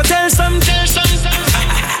together, so tell some.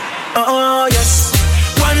 Oh yes,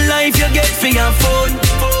 one life you get for your phone.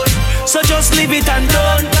 So just leave it and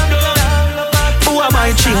done. Who a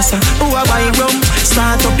buy chaser? Who a buy rum?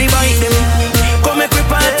 Start up the bite them. Come make we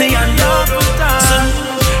party and love. So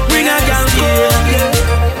bring a girl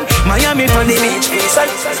yeah. Miami from the beach. So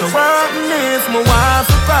what if my wife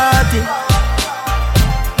a party?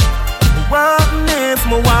 What if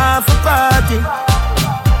my wife a party?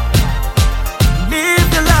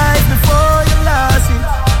 Live your life before you lost it.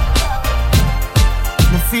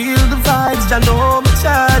 Me feel the vibes, I know me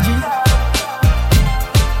charge it.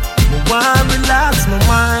 Want relax my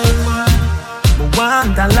mind, I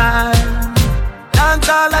want a life. Dance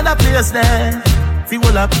all of the place there.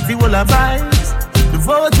 Feel up vibes. The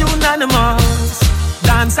vote unanimous.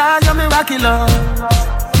 Dance all your miraculous.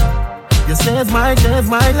 You save my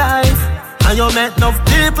life, and you make enough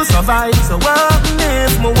people survive. So what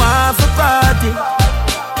if my wife a party?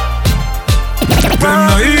 Them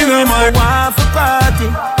no in my wife a party.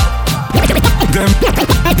 Them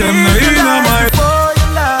no in my.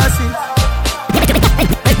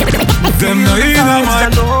 Them no inna my.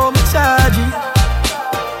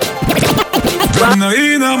 Them no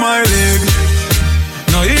inna my leg.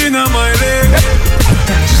 No inna my leg.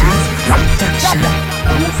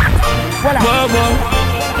 Bobo.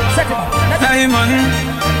 Hey man.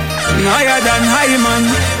 Higher than high man.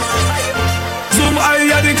 Zoom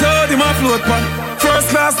higher the cloud in my float man. First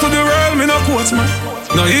class to the world, me no coach man.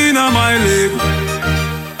 No inna my leg.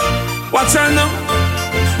 Watch out now.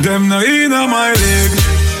 Them no inna my leg.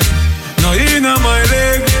 No inna my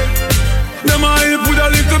leg. Them a help with a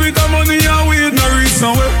little bit of money and weed. No reach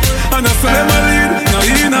somewhere. And I say them a lead. No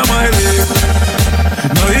inna my leg.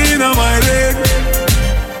 No inna my leg.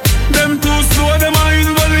 Them too slow, them a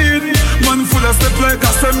invalid. Man full of step like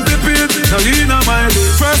a centipede. No inna my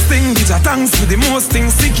leg. First thing, bitch, a thanks for the most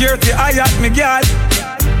things. Security, I at me guard.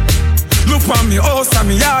 Look on me house and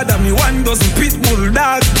me yard and me 1 dozen pit bull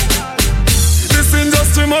dog. This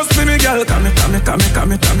industry must be me girl. Come me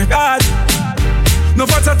God. No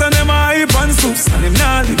for chat and them a hype and soups. And them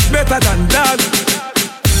nah live better than dog.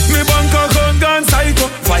 Me bank account gone psycho.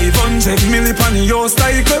 500 million on the yo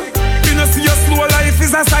cycle. You know see your slow life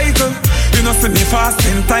is a cycle. You know see me fast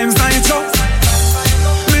 10 times nitro.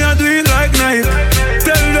 Me a do it like night.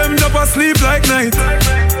 Tell them jump asleep like night.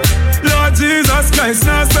 Lord Jesus Christ,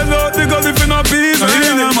 now sell out the gun if you not be. No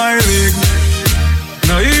inna my leg.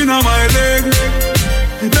 No inna my leg.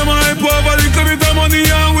 Them a hype over little bit of money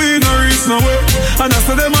and we no reach nowhere. And I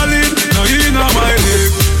say them a lead. No inna my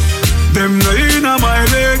leg. Them no inna my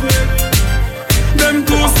leg. Them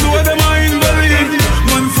too slow, them a invalid.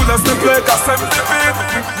 Man full of step like a centipede.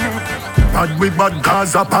 Bad we bad,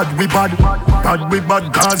 Gaza bad we bad. Bad we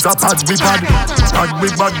bad, Gaza bad we bad. Bad we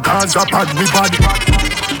bad, Gaza bad we bad.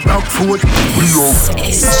 Black foot, we love.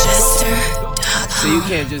 It's Jester. So you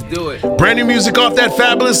can't just do it. Brand new music off that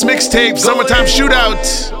fabulous mixtape, Summertime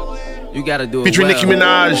Shootout. You gotta do it. Featuring well. Nicki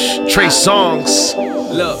Minaj, Trey Songz.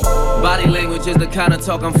 Look, body language is the kind of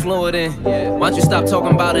talk I'm fluent in. Why don't you stop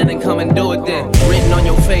talking about it and come and do it then? Written on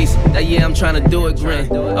your face, that yeah, I'm trying to do it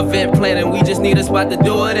grin. Event planning, we just need a spot to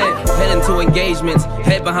do it in. Heading to engagements,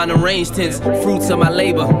 head behind the range tents. Fruits of my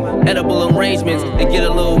labor, edible arrangements. They get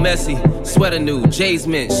a little messy. Sweater new, Jay's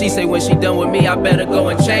mint. She say when she done with me, I better go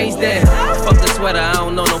and change that. Fuck the sweater, I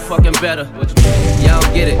don't know no fucking better. Y'all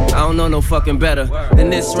don't get it, I don't know no fucking better than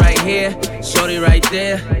this right here, shorty right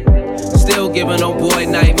there. Still giving old boy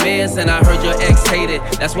nightmares, and I heard your ex hated.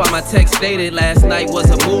 That's why my text stated last night was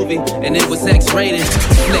a movie, and it was X-rated.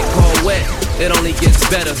 Flick called Wet, it only gets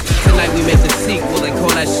better. Tonight we make the sequel and call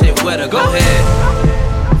that shit wetter. Go ahead.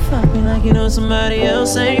 Fuck me like you know somebody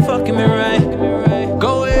else ain't fucking me right.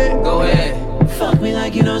 Go ahead. Go ahead. Fuck me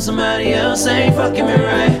like you know somebody else ain't fucking me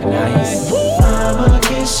right. Nice. I'ma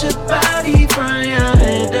kiss your body from your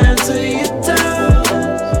head down to your toes.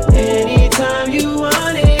 Anytime you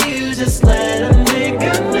want it, you just let a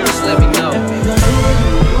nigga know. Just let me know.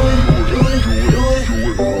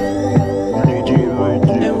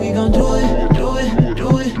 And we gon' do it. And we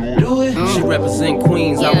gon' do it. She represent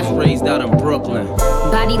Queens, I was raised out in Brooklyn.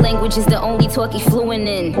 Body language is the only talk he fluent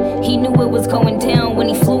in. He knew it was going down when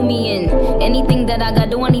he flew me in. Anything that I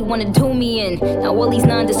got on, he wanna do me in. Now all these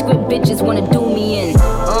nondescript bitches wanna do me in.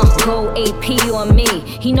 Go AP on me.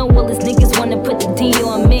 He know all his niggas wanna put the D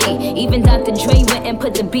on me. Even Dr. Dre went and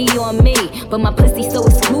put the B on me. But my pussy so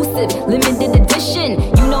exclusive, limited edition.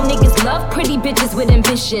 You know niggas love pretty bitches with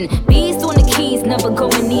ambition. Bees on the keys, never go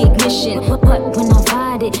in the ignition. But when I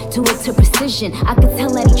ride it, do it to precision. I could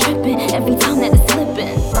tell that he trippin' every time that it's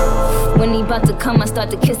slippin'. When he about to come, I start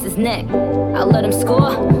to kiss his neck. I let him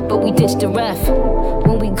score, but we ditch the ref.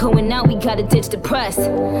 When we going out, we gotta ditch the press.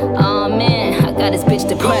 Aw man, I got his bitch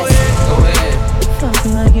depressed. Go ahead. Fuck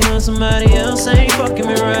me like you know somebody else ain't fucking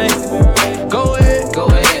me right. Go ahead. Go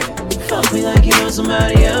ahead. Fuck me like you know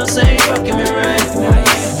somebody else ain't fucking me right.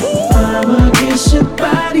 Nice. I'ma kiss your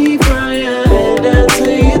body from your head down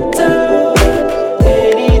to your toes.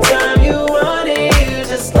 Anytime you want it, you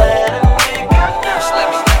just let a nigga know. Just let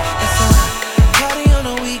me know. Party on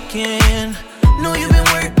the weekend. Know you've been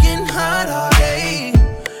working hard all day.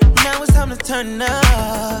 Now it's time to turn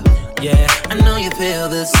up. Yeah, I know you feel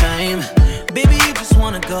the same. Baby, you just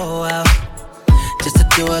wanna go out just to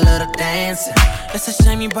do a little dancing. It's a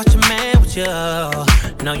shame you brought your man with you.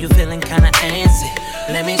 Know you feeling kinda antsy.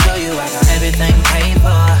 Let me show you I got everything paid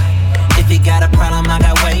for. If you got a problem, I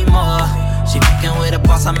got way more. She fucking with a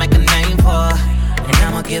boss, I make a name for. And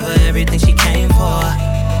I'ma give her everything she came for.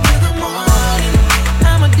 Till the morning,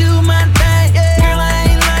 I'ma do my thing. Girl, I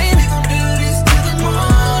ain't lying, we gon' do this till the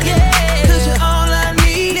morning. Cause you're all I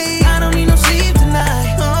need. I don't need no sleep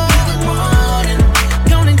tonight. Till the morning,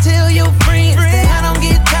 gonna tell your friends that I don't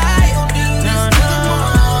get tired. No, till the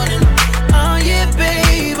morning,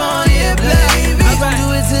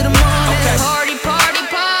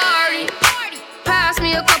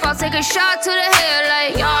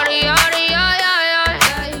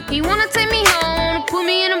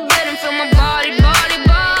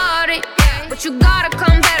 but you gotta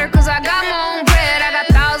come better, cause I got my own bread. I got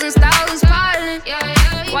thousands piling.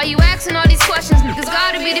 Why you asking all these questions? Niggas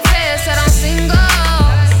gotta be the fair. Said I'm single,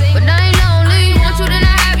 but I ain't lonely. Want you, then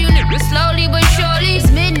I have you, niggas. Slowly but surely,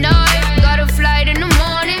 it's midnight. Got a flight in the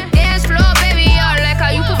morning. Dance floor, baby, I like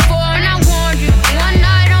how you perform. And I warned you, one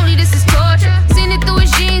night only, this is torture. Seen it through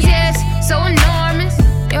his jeans, yes, so enormous,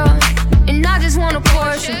 yeah. And I just want a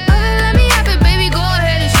portion. Let me have it, baby, go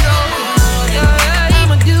ahead and show me.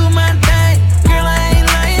 I'ma do my thing, girl, I ain't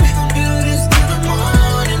lying. We gon' do this till the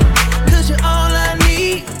morning, cause you're all I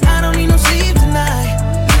need. I don't need no sleep tonight,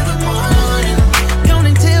 till the morning.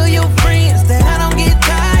 Gonna tell your friends that I don't get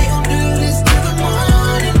tired. Gon' do this till the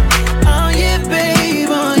morning. Oh yeah, babe,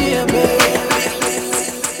 oh yeah, babe.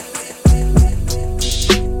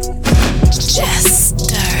 Jester.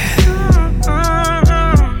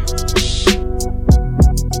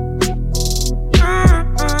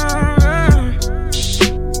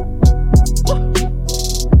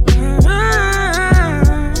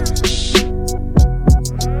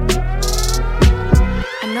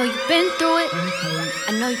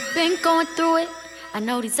 Going through it. I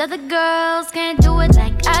know these other girls can't do it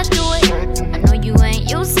like I do it. I know you ain't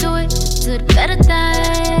used to it, to the better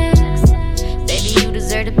things. Baby, you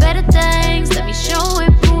deserve the better things. Let me show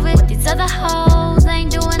and prove it. What these other hoes ain't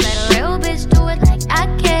doing, let a real bitch do it like I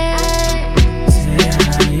can. Say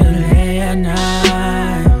how you lay at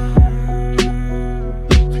night.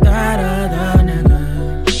 That other nigga.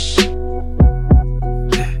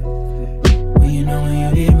 When you know when you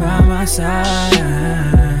be by my side,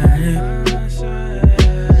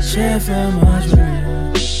 shit feel much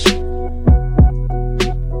better.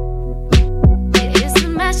 It's a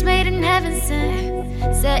match made in heaven,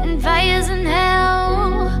 setting fires in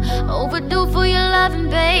hell. Overdue for your loving,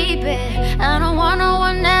 baby. I don't want no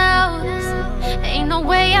one else. Ain't no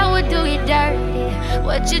way I would do you dirty.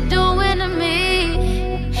 What you doing to me?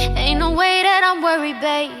 Ain't no way that I'm worried,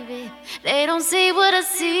 baby. They don't see what I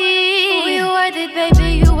see. Ooh, you worth it,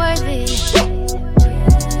 baby, you worth it.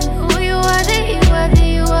 Ooh, you worth it, you worth it.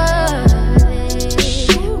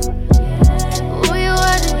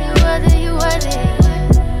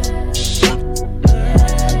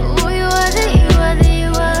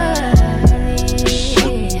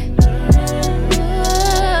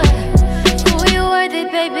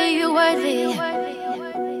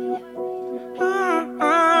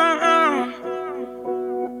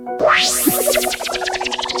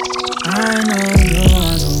 I know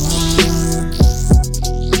you're the one.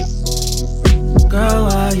 Girl,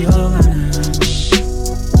 why you're running?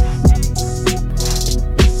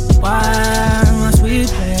 Why must we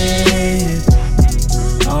play?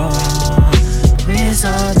 Oh, we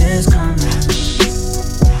saw this coming.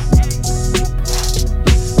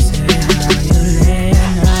 Say how you lay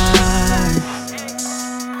at night.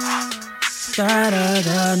 That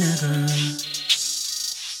other nigga.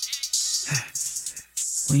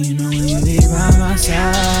 When you know when you be by my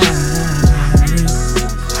side,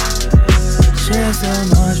 shit feel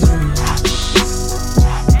much better.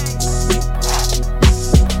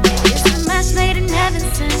 It's a match made in heaven,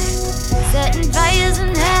 setting fires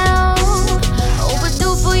in hell.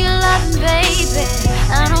 Overdue for your loving, baby.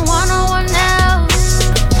 I don't want no one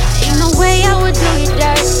else. Ain't no way I would do you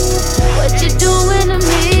dirty. What you doing to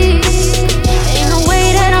me? Ain't no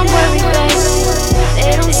way that I'm worried, baby.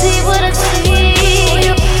 They don't see what I see.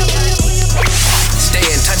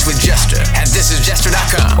 With Jester at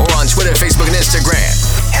thisisjester.com or on Twitter, Facebook, and Instagram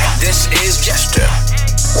at thisisjester.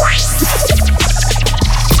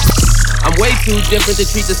 I'm way too different to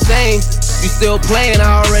treat the same. You still playing,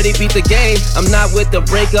 I already beat the game. I'm not with the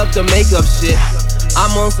breakup, the makeup shit.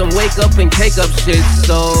 I'm on some wake up and cake up shit.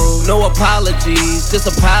 So no apologies, just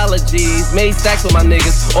apologies. Made stacks with my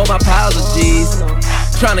niggas, all my apologies.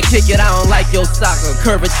 Tryna kick it, I don't like your soccer.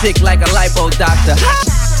 Curve a chick like a lipo doctor.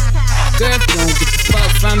 Girl, if you don't get the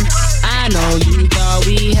fuck from me, I know you thought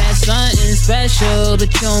we had something special,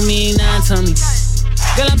 but you don't mean nothing to me.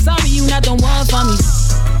 Girl, I'm sorry you not the one for me.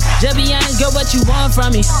 Just be honest, girl, what you want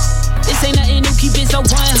from me? This ain't nothing new, keep it so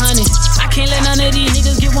 100. I can't let none of these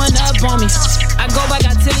niggas get one up on me. I go back,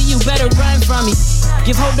 I tell you, you better run from me.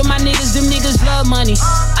 Give hope to my niggas, them niggas love money.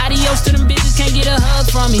 Adios to them bitches, can't get a hug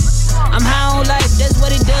from me. I'm high on life, that's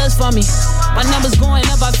what it does for me. My numbers going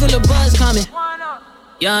up, I feel a buzz coming.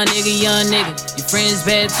 Young nigga, your friends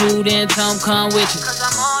bad too, then tell them come with you.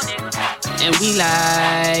 And we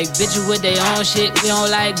like bitches with their own shit, we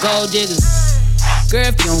don't like gold diggers. Girl,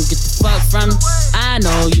 if you don't get the fuck from me, I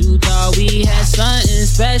know you thought we had something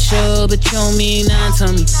special, but you don't mean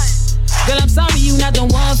nothing to me. Girl, I'm sorry you not the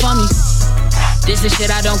one for me. This is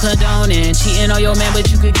shit I don't condone in. Cheating on your man,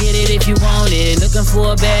 but you could get it if you want it. Looking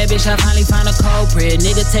for a bad bitch, I finally found a culprit.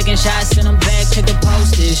 Nigga taking shots, send them back, check the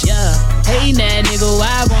postage, yeah. Hey, that nigga,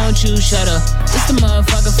 why won't you shut up? It's the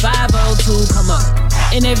motherfucker 502, come up.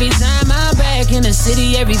 And every time I'm back in the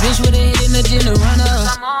city, every bitch with a hit in the gym to run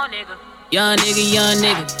up. Come on, nigga. Young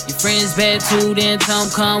nigga. Your friends bad too, then tell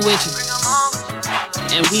them come with you.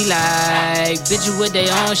 And we like bitches with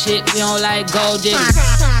their own shit, we don't like gold diggers.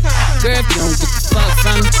 Girl, if you don't get the fuck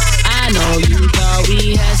from me, I know you thought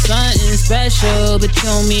we had something special, but you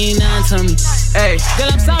don't mean nothing to me. Hey, girl,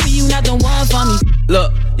 I'm sorry you not the one for me.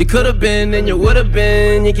 Look, you could've been and you would've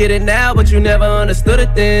been. You get it now, but you never understood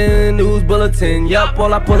it then. News bulletin, yup,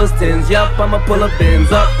 all I pull is tins. Yup, I'ma pull up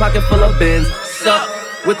bins, up, pocket full of bins. Sup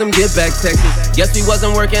with them get back texts. Guess we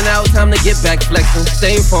wasn't working out, time to get back flexing.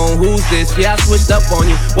 Same phone, who's this? Yeah, I switched up on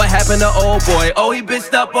you. What happened to old boy? Oh, he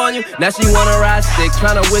bitched up on you. Now she wanna ride stick,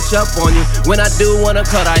 tryna witch up on you. When I do wanna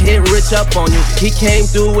cut, I hit rich up on you. He came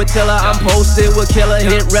through with Tiller, I'm posted with Killer.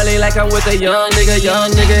 Hit really like I'm with a young nigga.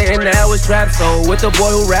 And now it's rap soul, with the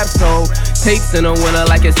boy who raps so. Tapes in the winter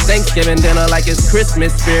like it's Thanksgiving dinner, like it's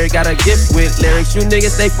Christmas spirit. Got a gift with lyrics, you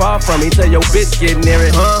niggas stay far from me till your bitch get near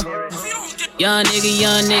it, huh? Young nigga,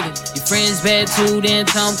 your friends bad too, then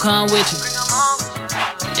tell them come with you.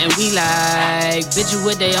 And we like bitches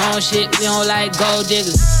with their own shit, we don't like gold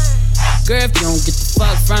diggers. Girl, if you don't get the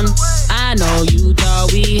fuck from me, I know you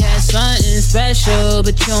thought we had something special,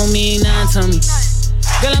 but you don't mean nothing to me.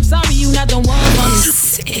 Girl, I'm sorry you not the one for me.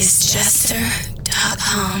 This is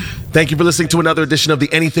Jester.com. Thank you for listening to another edition of the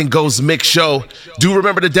Anything Goes Mix Show. Do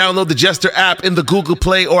remember to download the Jester app in the Google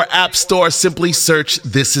Play or App Store. Simply search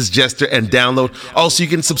This Is Jester and download. Also, you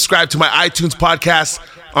can subscribe to my iTunes podcast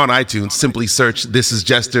on iTunes. Simply search This Is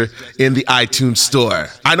Jester in the iTunes Store.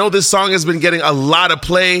 I know this song has been getting a lot of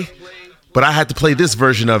play, but I had to play this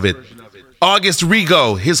version of it. August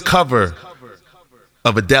Rigo, his cover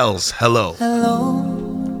of Adele's Hello. Hello,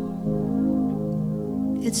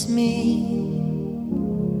 it's me.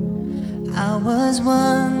 I was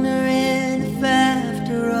wondering if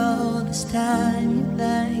after all this time you'd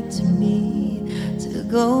like to me to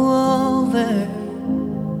go over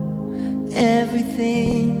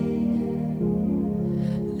everything.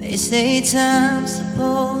 They say time's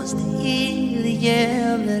supposed to heal,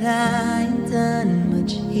 yeah, but I ain't done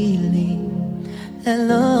much healing.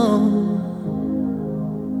 Hello,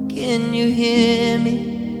 can you hear me?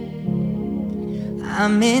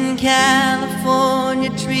 I'm in California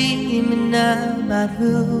dreaming about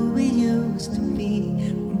who we used to be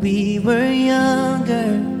when we were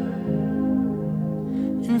younger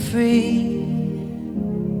and free.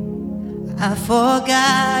 I've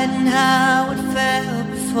forgotten how it felt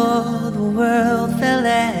before the world fell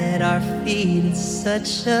at our feet. It's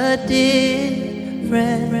such a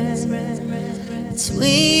difference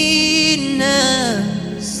between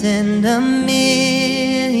us and a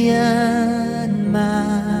million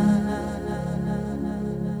miles.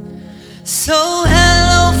 So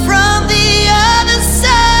hello from the other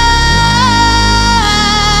side.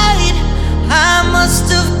 I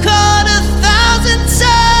must have called 1,000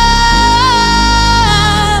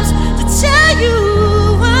 times to tell you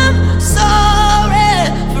I'm sorry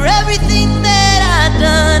for everything that I've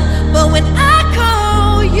done. But when I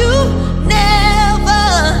call, you never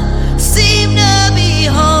seem to be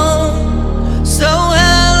home. So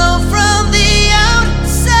hello from the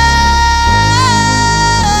outside.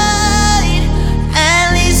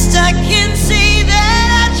 At least I can say that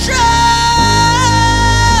I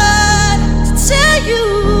tried to tell you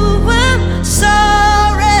I'm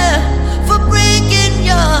sorry for breaking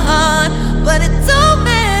your heart. But it don't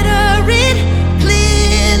matter, it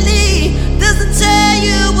clearly doesn't tear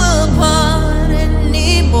you apart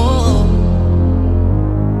anymore.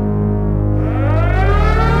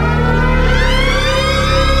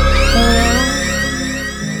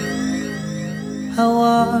 How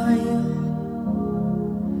are you?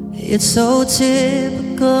 It's so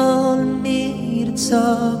typical of me to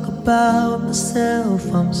talk about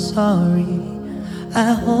myself. I'm sorry.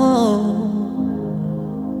 I hope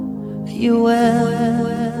you well.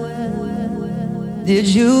 Did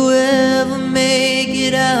you ever make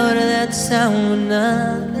it out of that town when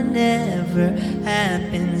nothing ever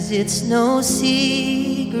happens? It's no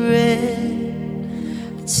secret.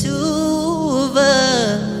 The two of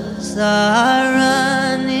us are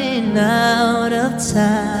running out of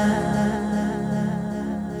time.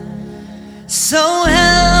 So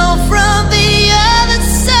hello from the other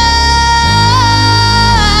side.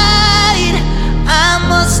 I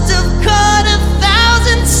must have called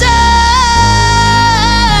 1,000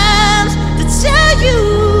 times to tell you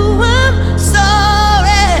I'm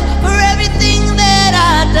sorry for everything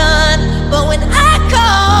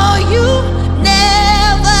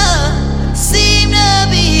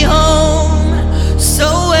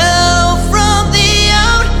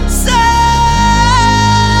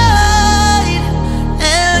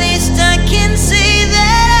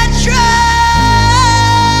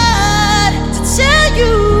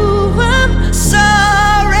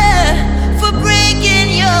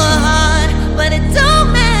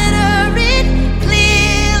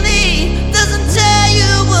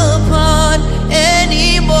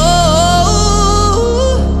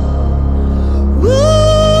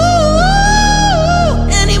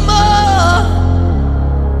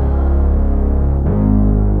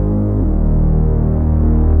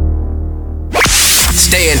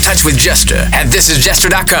Stay in touch with Jester at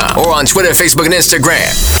thisisjester.com or on Twitter, Facebook, and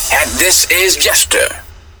Instagram at thisisjester.